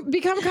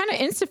become kind of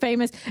Insta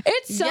famous.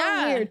 It's so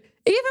Yeah. weird.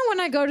 Even when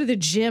I go to the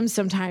gym,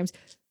 sometimes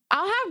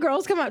I'll have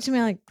girls come up to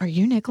me like, "Are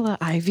you Nicola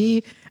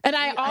Ivy?" And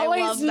I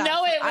always love that.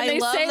 know it when I they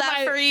love say that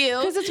my for you.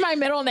 because it's my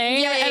middle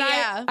name, Yeah, and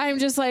yeah. I'm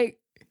just like,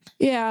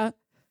 yeah,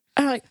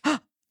 I'm like.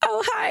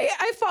 Oh, hi,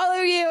 I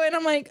follow you. And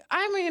I'm like,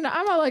 I mean,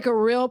 I'm like a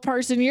real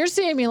person. You're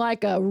seeing me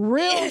like a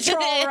real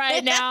troll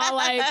right now.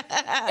 Like,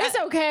 it's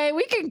okay.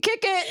 We can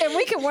kick it and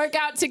we can work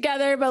out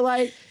together, but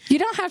like, you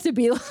don't have to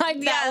be like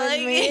that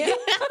with me.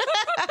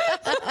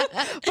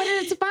 But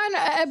it's fun.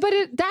 But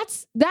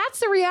that's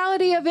the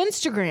reality of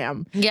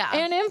Instagram Yeah.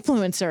 and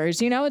influencers.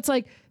 You know, it's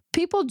like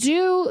people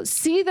do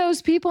see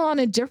those people on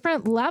a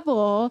different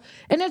level.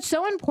 And it's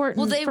so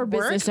important They for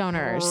business work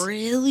owners.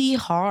 really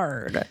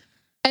hard.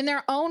 In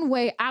their own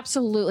way,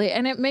 absolutely.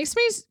 And it makes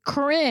me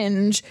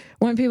cringe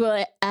when people are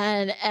like,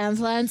 an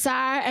influencer.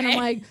 And I'm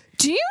like,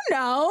 do you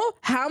know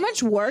how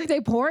much work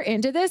they pour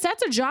into this?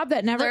 That's a job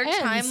that never Their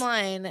ends.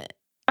 timeline.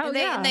 Oh, and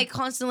they, yeah. and they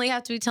constantly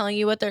have to be telling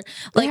you what they're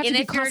They like. have to And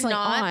be if you're constantly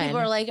not, on. people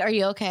are like, "Are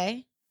you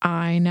okay?"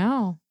 I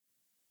know.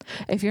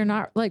 If you're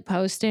not like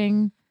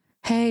posting,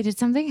 hey, did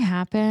something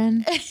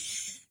happen?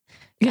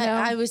 You know?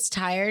 I was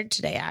tired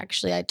today.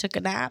 Actually, I took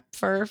a nap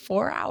for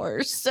 4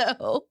 hours.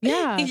 So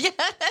Yeah. yeah.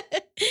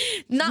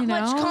 Not You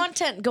much know?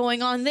 content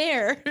going on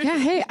there. Yeah,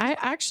 hey, I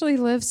actually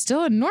live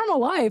still a normal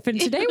life, and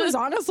today was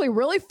honestly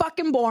really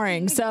fucking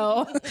boring.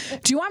 So,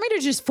 do you want me to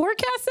just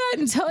forecast that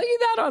and tell you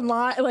that on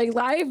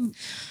live,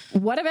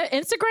 whatever,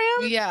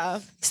 Instagram? Yeah.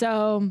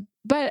 So,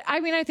 but I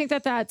mean, I think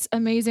that that's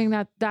amazing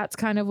that that's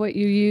kind of what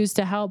you use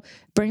to help,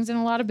 brings in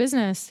a lot of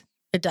business.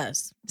 It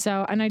does.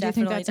 So, and I do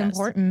think Definitely that's does.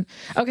 important.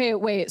 Okay,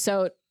 wait.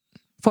 So,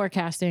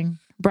 forecasting,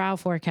 brow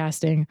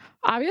forecasting.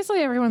 Obviously,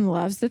 everyone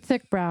loves the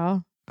thick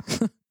brow.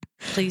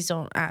 Please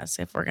don't ask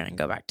if we're gonna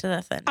go back to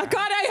the thin. Oh,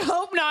 God, I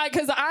hope not,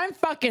 because I'm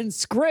fucking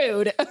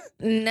screwed.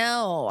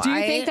 No. Do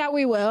you think that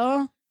we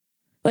will?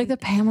 Like the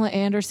Pamela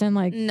Anderson,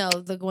 like, No,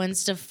 the Gwen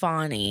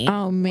Stefani.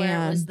 oh Where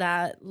man. was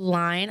that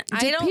line? I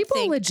Did don't people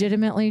think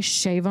legitimately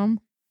shave them?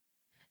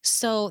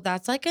 so.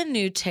 That's like a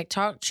new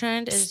TikTok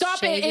trend is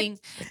Stop it. shaving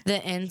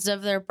the ends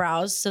of their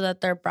brows so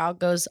that their brow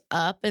goes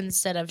up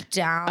instead of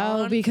down.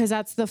 Oh, because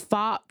that's the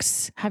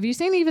fox. Have you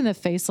seen even the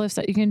facelifts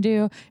that you can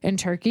do in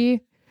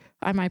Turkey?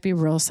 I might be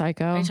real Are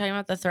psycho. you talking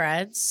about the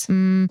threads?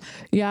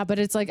 Yeah, but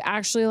it's like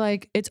actually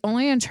like it's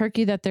only in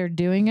Turkey that they're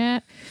doing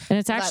it, and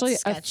it's That's actually a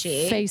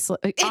sketchy.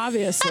 facelift,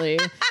 obviously.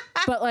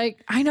 But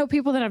like I know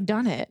people that have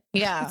done it.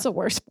 Yeah. That's the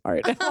worst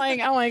part. I'm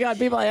like, oh my God,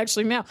 people I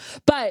actually know.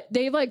 But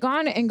they've like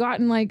gone and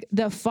gotten like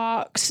the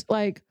fox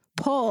like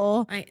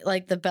pull.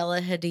 Like the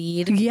Bella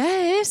Hadid.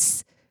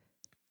 Yes.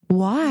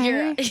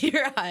 Why?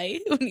 Your eye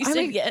when you I said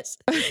mean- yes.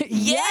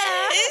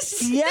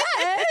 Yes.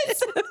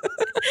 Yes.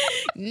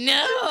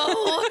 No,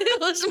 it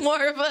was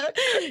more of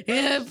a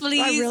yeah,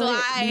 please You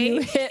why?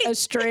 hit a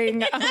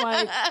string. I'm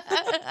like,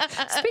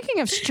 speaking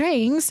of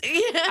strings,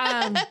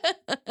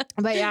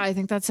 but yeah, I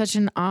think that's such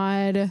an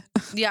odd.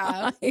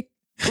 Yeah.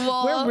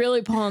 Well, We're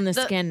really pulling the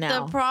skin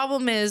now. The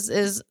problem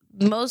is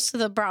most of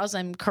the brows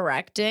I'm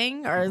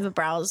correcting are the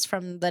brows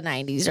from the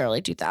 90s,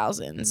 early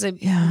 2000s.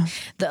 Yeah,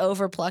 The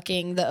over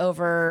plucking,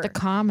 the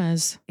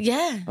commas.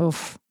 yeah.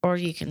 Oof. Or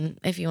you can,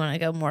 if you want to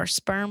go more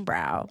sperm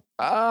brow,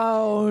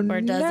 Oh Or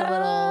it does a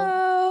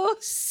no.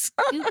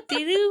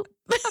 scoop-de-doop.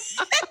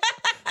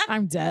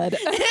 I'm dead.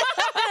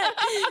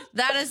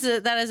 That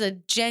is a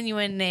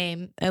genuine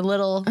name, a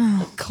little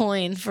Oh.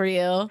 coin for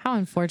you. How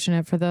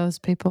unfortunate for those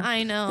people.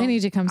 I know. They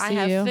need to come I see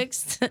have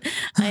you.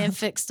 I have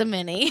fixed a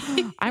mini.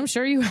 I'm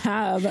sure you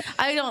have.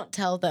 I don't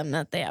tell them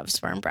that they have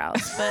sperm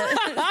brows, but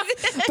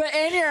But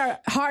in your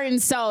heart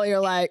and soul, you're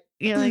like,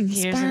 you're like,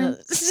 here's sperm.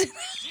 another,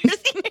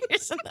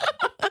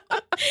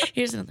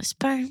 here's another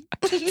sperm.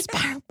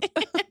 sperm.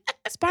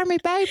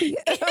 Spermy baby.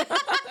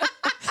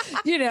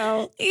 You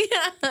know.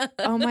 Yeah.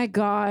 Oh my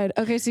God.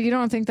 Okay, so you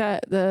don't think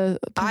that the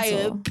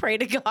pencil. I pray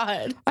to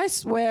God. I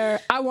swear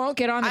I won't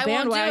get on the I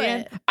won't do bandwagon.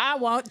 it. I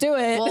won't do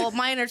it. Well,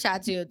 mine are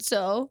tattooed,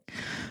 so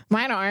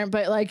Mine aren't,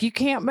 but like you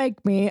can't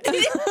make me.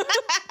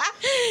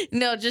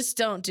 no, just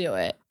don't do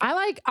it. I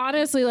like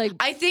honestly like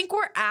I think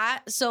we're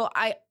so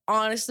I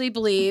honestly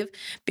believe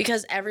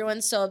because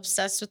everyone's so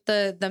obsessed with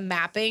the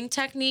mapping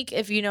technique,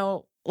 if you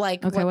know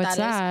like okay, what what's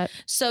that is.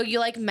 that? So you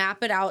like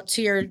map it out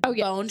to your Oh,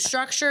 yeah. bone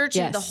structure, to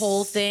the Yes.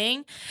 whole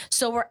thing.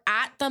 So we're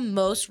at the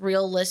most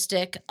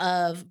realistic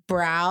of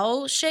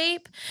brow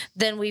shape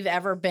than we've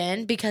ever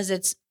been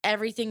because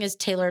everything is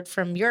tailored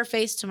from your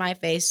face to my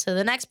face. So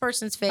the next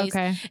person's face,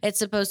 Okay. it's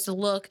supposed to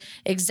look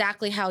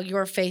exactly how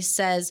your face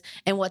says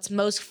and what's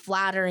most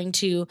flattering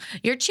to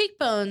your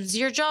cheekbones,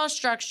 your jaw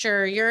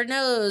structure, your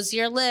nose,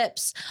 your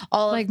lips,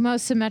 all Like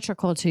most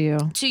symmetrical to you.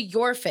 to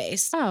your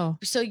face. Oh,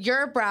 So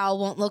your brow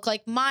won't look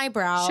like my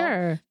brow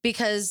sure.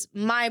 because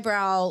my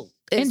brow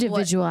is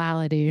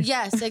Individuality.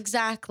 yes,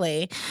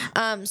 exactly.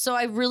 So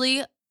I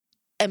really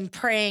am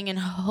praying and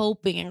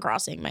hoping and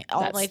crossing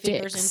all That my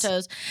fingers and sticks.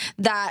 toes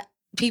that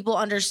people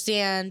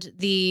understand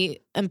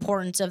the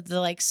importance of the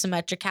like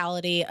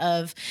symmetricality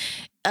of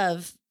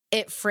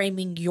it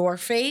framing your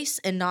face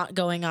and not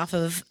going off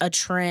of a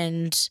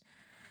trend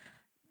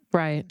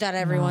Right. that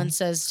everyone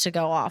says to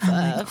go off Oh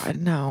my of. God,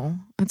 no.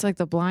 It's like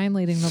the blind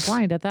leading the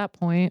blind at that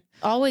point.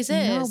 Always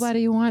is.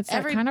 Nobody wants that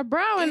Every- kind of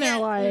brow in their Yeah,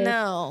 life.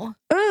 No.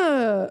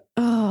 Ugh.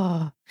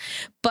 Oh.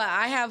 But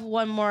I have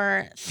one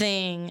more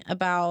thing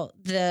about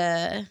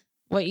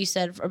what you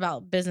said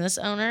about business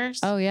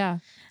owners. Oh yeah.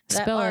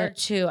 that Spill are it.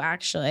 two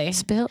actually.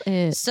 Spill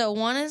it. So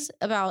one is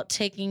about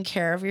taking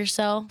care of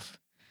yourself,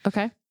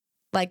 Okay.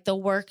 like the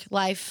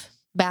work-life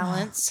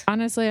balance.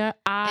 Honestly, I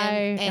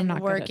and am not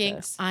working. good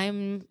at this.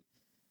 I'm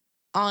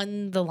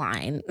on the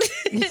line.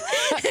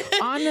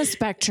 On the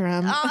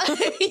spectrum.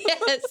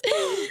 Yes.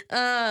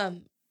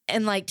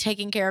 And like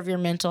taking care of your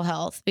mental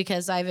health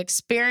because I've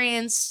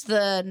experienced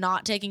the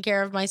not taking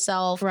care of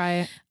myself,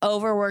 Right.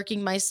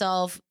 overworking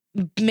myself,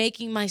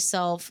 making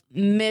myself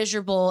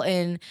miserable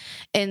in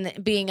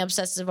being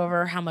obsessive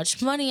over how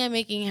much money I'm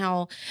making,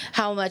 how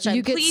much I'm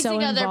You get pleasing so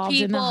other involved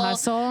people. in the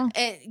hustle.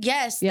 And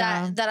yes,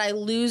 Yeah. that I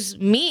lose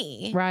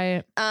me.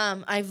 Right.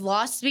 I've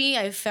lost me.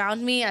 I've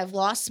found me. I've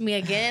lost me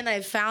again.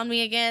 I've found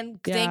me again.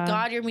 Yeah. Thank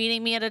God you're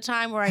meeting me at a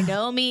time where I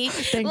know me.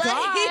 Thank Like-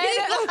 God.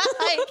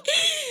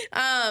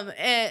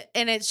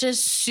 and it's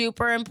just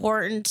super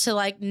important to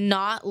like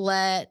not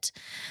let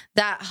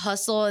that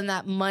hustle and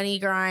that money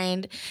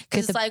grind.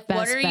 Cause the like, what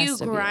best are you of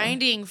you.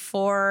 grinding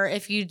for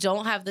if you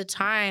don't have the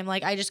time?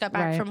 Like I just got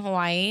back Right. from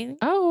Hawaii.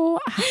 Oh,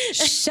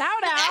 shout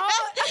out.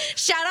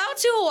 Shout out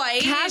to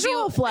Hawaii.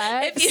 Casual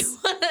flex.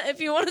 If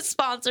you want to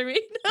sponsor me.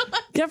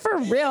 Yeah, for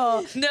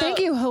real. No. Thank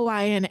you,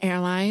 Hawaiian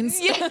Airlines.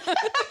 Yeah.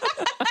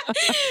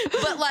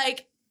 But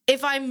like,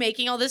 if I'm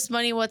making all this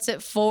money, what's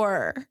it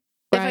for?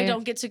 If I Right.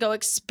 don't get to go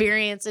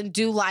experience and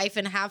do life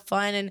and have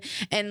fun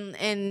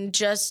and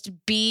just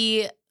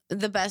be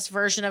the best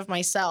version of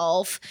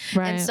myself.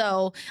 Right. And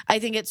so I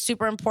think it's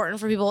super important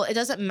for people. It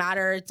doesn't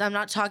matter. I'm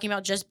not talking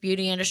about just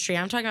beauty industry.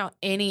 I'm talking about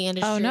any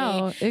industry. Oh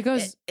no, it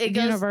goes It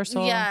goes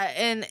universal. Yeah,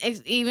 and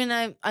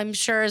even I'm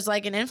sure as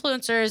like an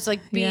influencer is like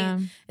being Yeah.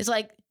 it's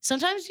like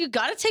sometimes you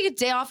got to take a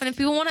day off, and if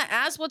people want to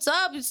ask what's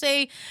up, you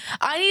say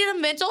I need a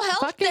mental health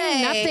Fucking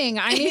day. nothing.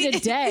 I need a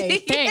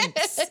day.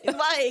 Thanks.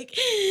 Like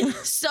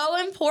so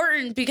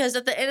important, because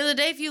at the end of the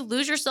day, if you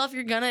lose yourself,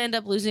 you're gonna end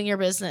up losing your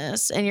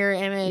business and your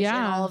image and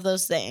Yeah. all of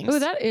those things. Oh,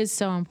 that is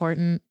so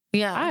important.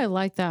 yeah, I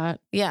like that.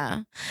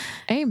 yeah.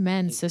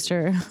 Amen,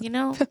 sister. You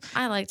know,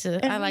 I like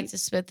to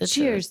spit the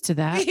Cheers to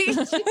that.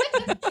 truth.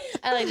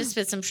 I like to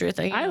spit some truth.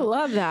 You I know.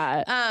 love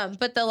that.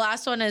 But the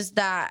last one is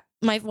that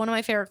one of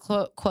my favorite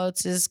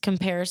quotes is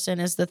comparison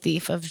is the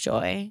thief of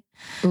joy.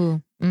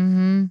 Ooh.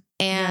 Mm-hmm.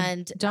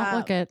 And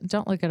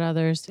Don't look at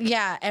others.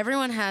 yeah,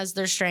 everyone has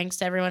their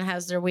strengths, everyone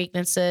has their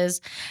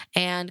weaknesses,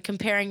 and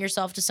comparing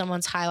yourself to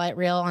someone's highlight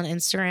reel on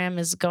Instagram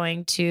is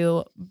going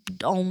to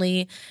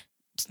only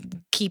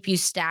keep you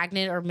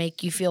stagnant or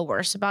make you feel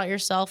worse about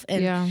yourself.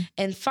 And Yeah.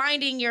 and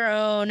finding your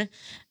own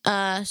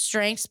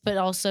strengths, but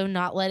also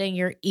not letting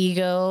your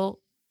ego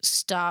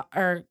stop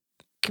or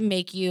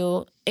make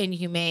you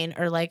inhumane,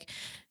 or like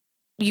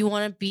you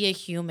want to be a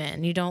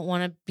human. You don't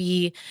want to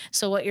be.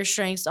 So what your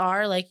strengths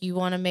are, like you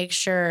want to make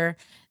sure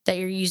that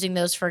you're using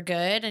those for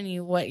good,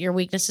 and what your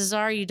weaknesses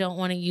are, you don't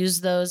want to use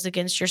those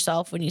against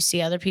yourself when you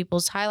see other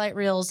people's highlight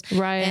reels.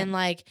 Right. And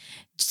like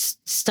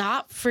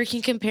stop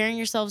freaking comparing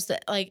yourselves to,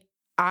 like,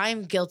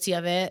 I'm guilty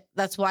of it.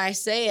 That's why I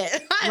say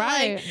it. I'm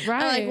Right, like,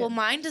 right. I'm like, well,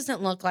 mine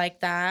doesn't look like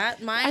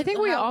that. Mine. I think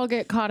we all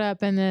get caught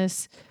up in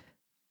this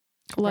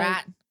like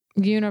rat,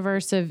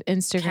 universe of cat.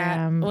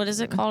 Instagram. What is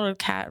it called? A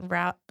cat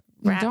rat.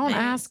 Rat Don't race?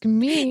 ask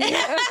me.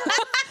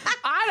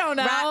 I don't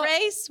know. Rat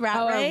race. Rat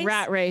Oh, race. a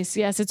rat race.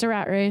 Yes, it's a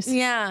rat race.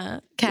 Yeah.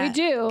 We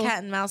do. Cat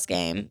and mouse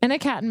game. And a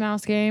cat and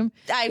mouse game.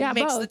 I Yeah,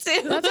 mixed both.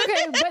 the two. That's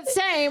okay, but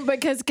same,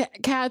 because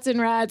cats and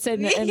rats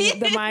and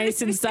the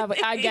mice and stuff.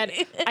 I get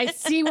it. I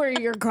see where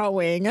you're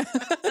going. But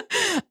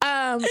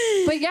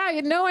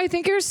yeah, I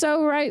think you're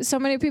so right. So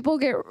many people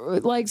get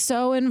like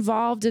so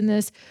involved in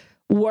this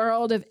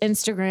world of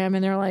Instagram,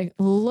 and they're like,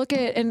 look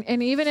at,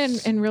 and even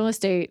in real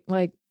estate,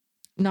 like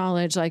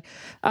knowledge, like,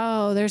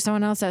 oh, there's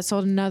someone else that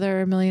sold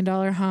another $1 million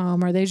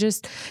home, or they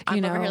just,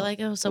 I'm over here like,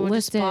 oh, someone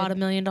listed. just bought $1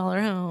 million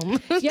home.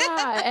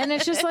 Yeah. And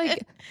it's just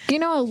like, a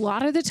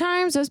lot of the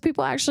times those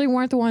people actually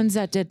weren't the ones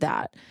that did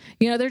that.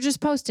 They're just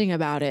posting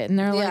about it, and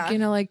they're like,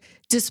 Yeah. like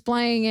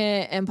displaying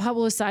it and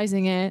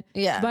publicizing it.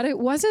 Yeah. But it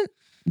wasn't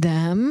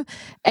them.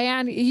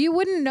 And you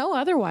wouldn't know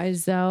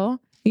otherwise, though,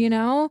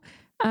 And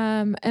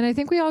I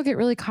think we all get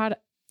really caught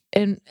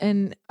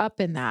and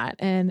up in that.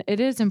 And it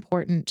is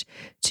important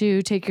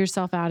to take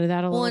yourself out of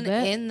that a Well, little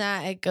and bit. in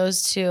that, it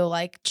goes to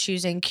like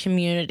choosing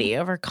community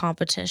over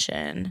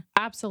competition.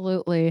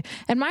 Absolutely.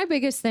 And my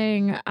biggest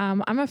thing,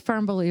 I'm a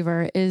firm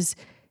believer, is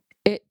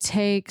it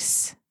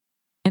takes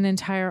an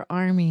entire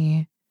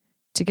army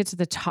to get to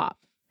the top.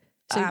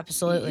 So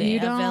Absolutely. you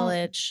A don't-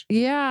 village.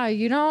 Yeah,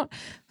 you don't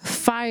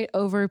fight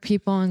over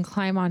people and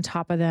climb on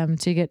top of them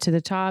to get to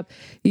the top.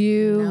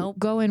 You Nope.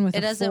 go in with It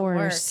a doesn't work.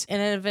 force. And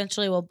it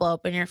eventually will blow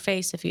up in your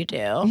face if you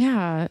do.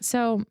 Yeah.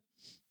 So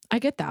I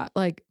get that.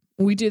 Like,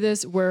 we do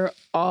this, we're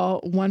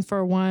all one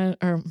for one,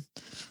 or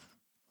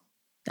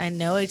I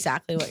know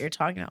exactly what you're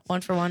talking about.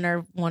 One for one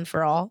or one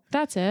for all.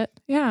 that's it.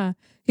 Yeah.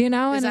 Is and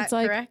that it's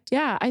like, correct?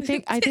 yeah, I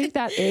think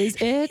that is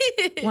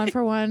it. One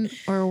for one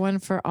or one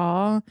for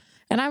all.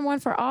 And I'm one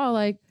for all.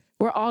 Like,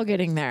 we're all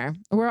getting there.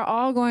 We're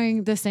all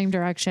going the same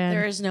direction.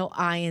 There is no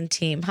I in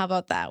team. How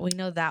about that? We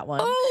know that one.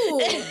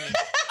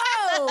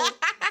 Oh,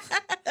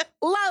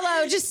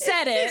 Lolo just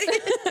said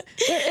it.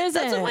 There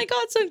isn't. That's what my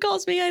godson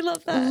calls me. I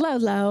love that.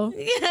 Lolo.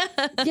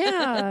 Yeah.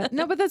 Yeah.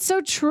 No, but that's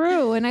so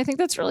true. And I think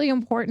that's really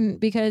important,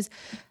 because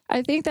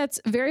I think that's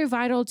very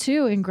vital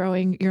too in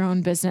growing your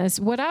own business,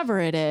 whatever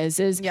it is,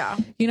 Yeah.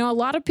 a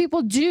lot of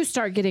people do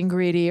start getting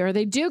greedy, or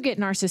they do get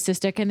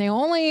narcissistic, and they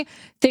only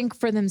think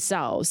for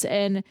themselves.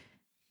 And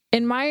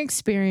in my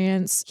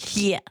experience,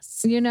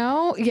 Yes.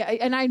 yeah,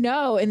 and I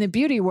know in the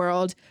beauty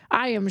world,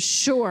 I am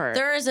sure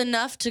There is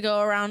enough to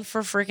go around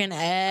for freaking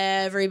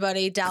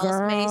everybody.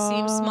 Dallas may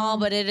seem small,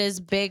 but it is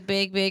big,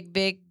 big, big,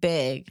 big,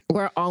 big.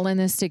 we're all in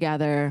this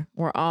together.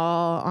 We're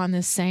all on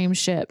the same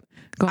ship.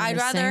 Going I'd the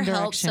rather same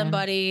help direction.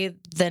 somebody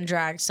than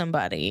drag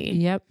somebody.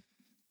 Yep.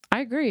 I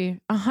agree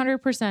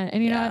 100%.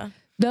 And you know Yeah. what?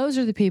 Those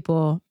are the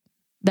people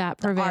that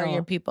prevail Are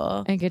your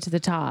people. and get to the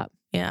top.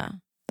 Yeah.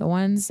 The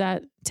ones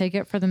that take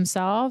it for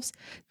themselves,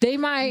 they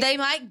might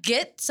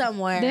get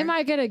somewhere. they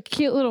might get a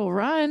cute little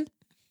run,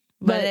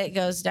 but it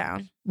goes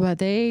down. but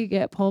they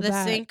get pulled The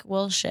back. sink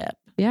will ship.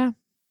 Yeah.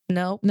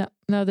 Nope.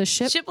 No, the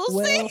ship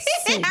will sink.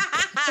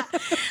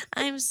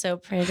 I'm so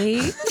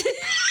pretty.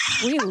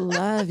 We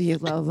love you,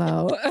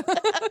 Lolo.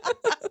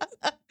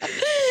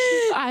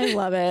 I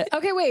love it.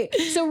 Okay, wait.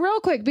 So real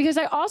quick, because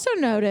I also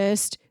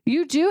noticed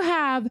you do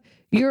have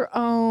your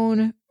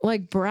own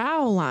like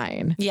brow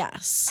line.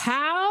 Yes.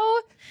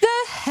 How the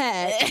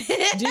heck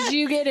did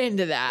you get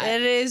into that?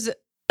 It is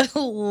a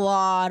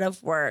lot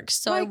of work.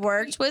 So I Like,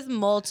 worked with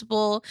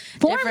multiple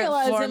different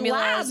Formulas and formulas.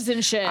 labs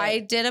and shit. I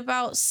did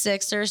about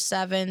 6 or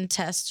 7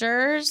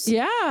 testers.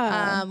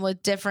 yeah.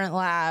 With different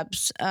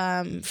labs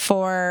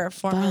for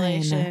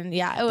formulation.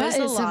 Yeah, it was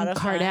That a is lot some of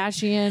fun.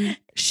 Kardashian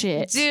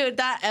shit. Dude,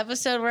 that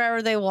episode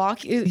wherever they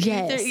walk,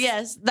 Yes.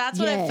 yes, that's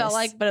what it felt Yes.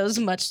 like, but it was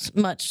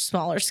much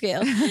smaller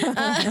scale.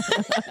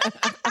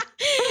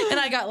 And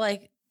I got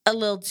like a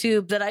little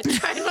tube that I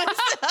tried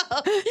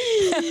myself,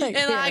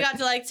 and I got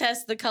to like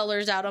test the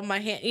colors out on my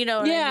hand. You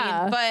know what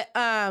I mean?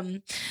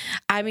 But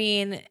I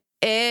mean,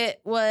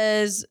 it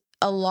was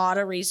a lot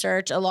of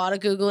research, a lot of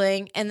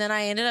Googling, and then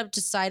I ended up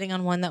deciding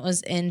on one that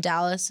was in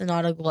Dallas and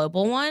not a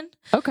global one,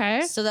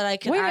 Okay. so that I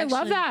could. Wait, actually, I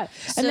love that.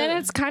 so- And then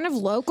it's kind of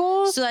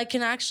local. so I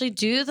can actually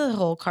do the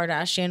whole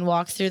Kardashian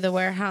walk through the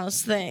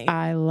warehouse thing.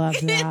 I love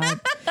that.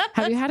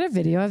 Have you had a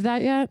video of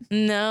that yet?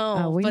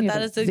 No, we but need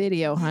that a is a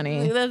video,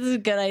 honey. That's a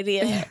good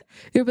idea.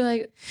 You'll be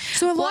like,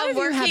 so a lot I'm of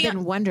you have working-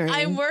 been wondering.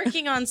 I'm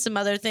working on some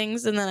other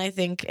things, and then I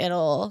think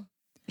it'll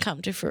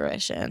come to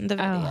fruition. The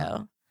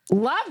video.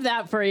 Love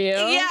that for you.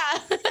 Yeah.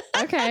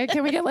 Okay.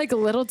 Can we get like a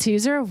little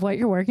teaser of what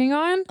you're working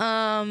on?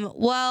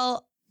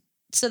 Well,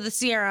 so the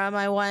serum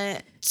I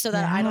want so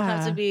that I don't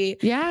have to be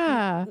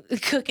Yeah.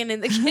 cooking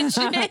in the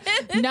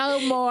kitchen. No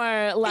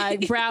more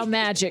like brow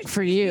magic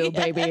for you,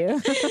 baby.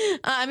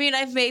 I mean,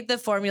 I've made the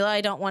formula.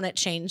 I don't want it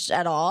changed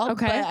at all.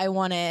 Okay. But I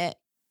want it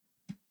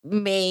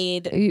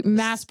made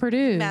Mass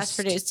produced. mass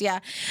produced. Yeah.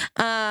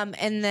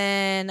 And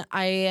then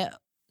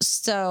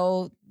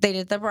so they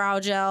did the brow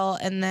gel,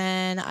 and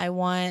then I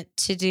want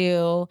to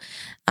do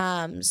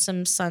some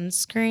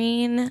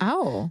sunscreen,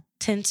 Oh.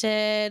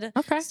 tinted,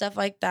 Okay. stuff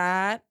like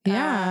that.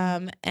 Yeah.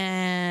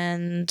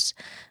 And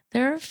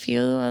there are a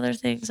few other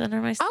things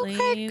under my sleeve.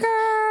 Okay,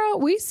 girl.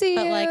 We see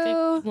But you. like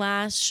a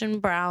lash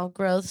and brow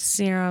growth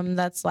serum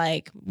that's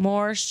like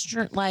more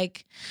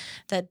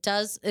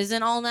that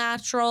isn't all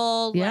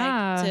natural.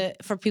 Yeah.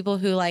 Like for people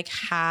who like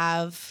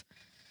have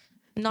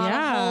not a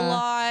whole Yeah.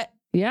 lot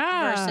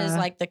yeah. versus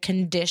like the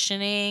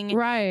conditioning.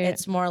 right.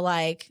 It's more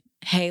like,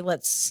 hey,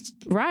 let's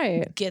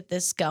right. get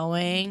this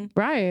going.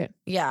 Right.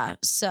 Yeah.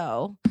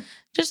 So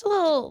just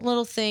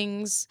little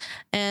things.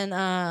 And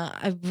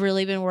I've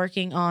really been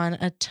working on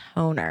a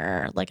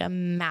toner, like a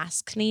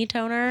maskne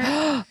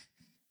toner.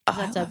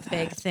 That's a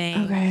big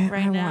thing Okay.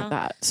 right I now. want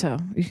that. So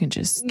you can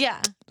just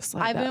Yeah.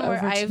 slide that over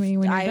to me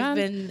when you're I've done.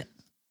 been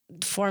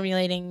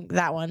formulating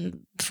that one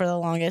for the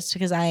longest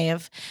because I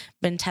have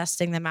been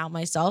testing them out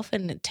myself,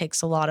 and it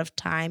takes a lot of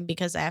time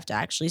because I have to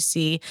actually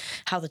see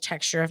how the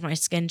texture of my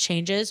skin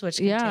changes, which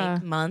can Yeah.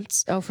 take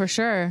months. Oh, for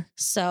sure.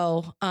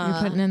 So You're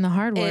putting in the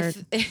hard work.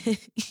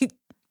 if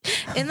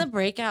in the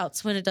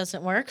breakouts when it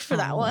doesn't work for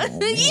that Oh, one.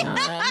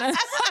 man.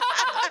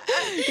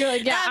 You're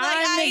like, yeah,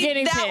 I'm the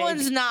guinea that pig.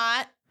 one's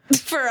not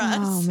for us.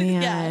 Oh Yeah.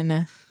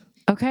 man.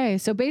 Okay,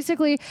 so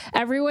basically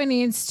everyone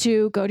needs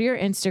to go to your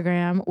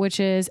Instagram, which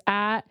is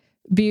at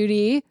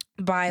beauty.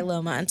 By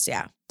low months,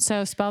 yeah.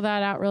 So spell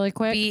that out really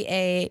quick.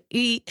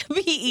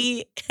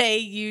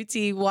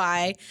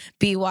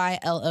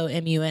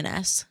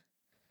 BeautyByLomuns.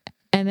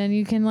 And then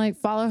you can like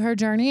follow her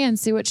journey and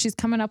see what she's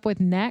coming up with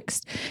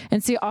next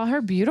and see all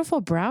her beautiful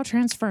brow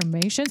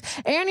transformations.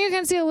 And you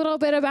can see a little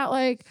bit about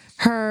like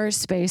her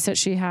space that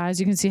she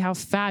has. You can see how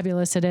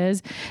fabulous it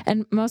is.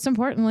 And most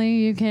importantly,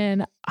 you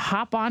can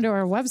hop onto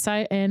her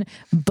website and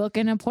book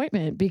an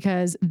appointment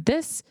because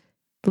this,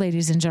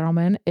 ladies and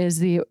gentlemen, is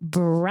the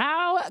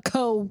brow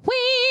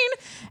queen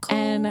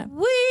and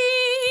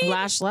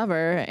lash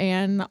lover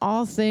and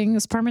all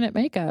things permanent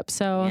makeup.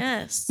 So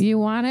Yes. you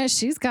want it,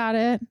 she's got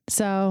it.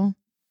 So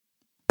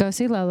go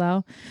see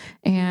Lolo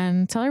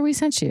and tell her we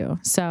sent you.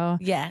 So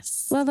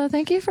Yes. Lolo,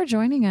 thank you for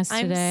joining us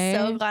I'm today.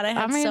 so glad I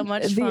had so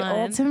much the fun.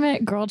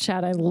 ultimate girl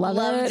chat. I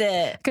loved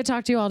it. Could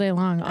talk to you all day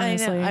long,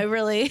 honestly. I know. I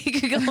really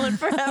could go on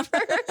forever.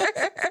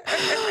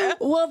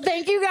 Well,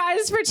 thank you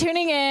guys for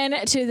tuning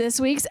in to this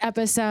week's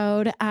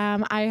episode.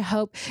 I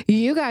hope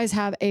you guys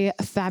have a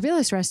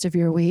fabulous rest of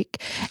your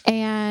week,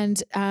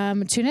 and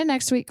tune in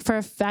next week for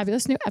a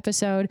fabulous new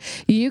episode.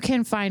 You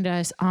can find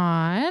us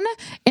on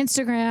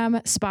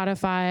Instagram,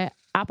 Spotify,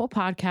 Apple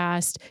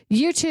Podcast,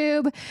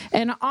 YouTube,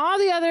 and all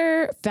the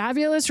other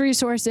fabulous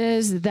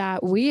resources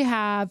that we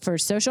have for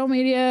social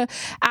media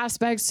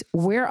aspects.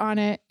 We're on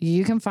it.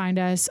 You can find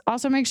us.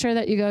 Also, make sure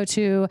that you go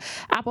to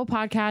Apple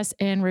Podcasts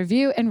and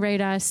review and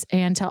rate us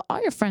and tell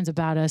all your friends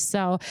about us.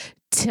 So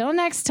till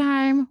next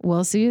time,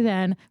 we'll see you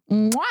then.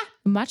 Mwah!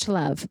 Much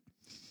love.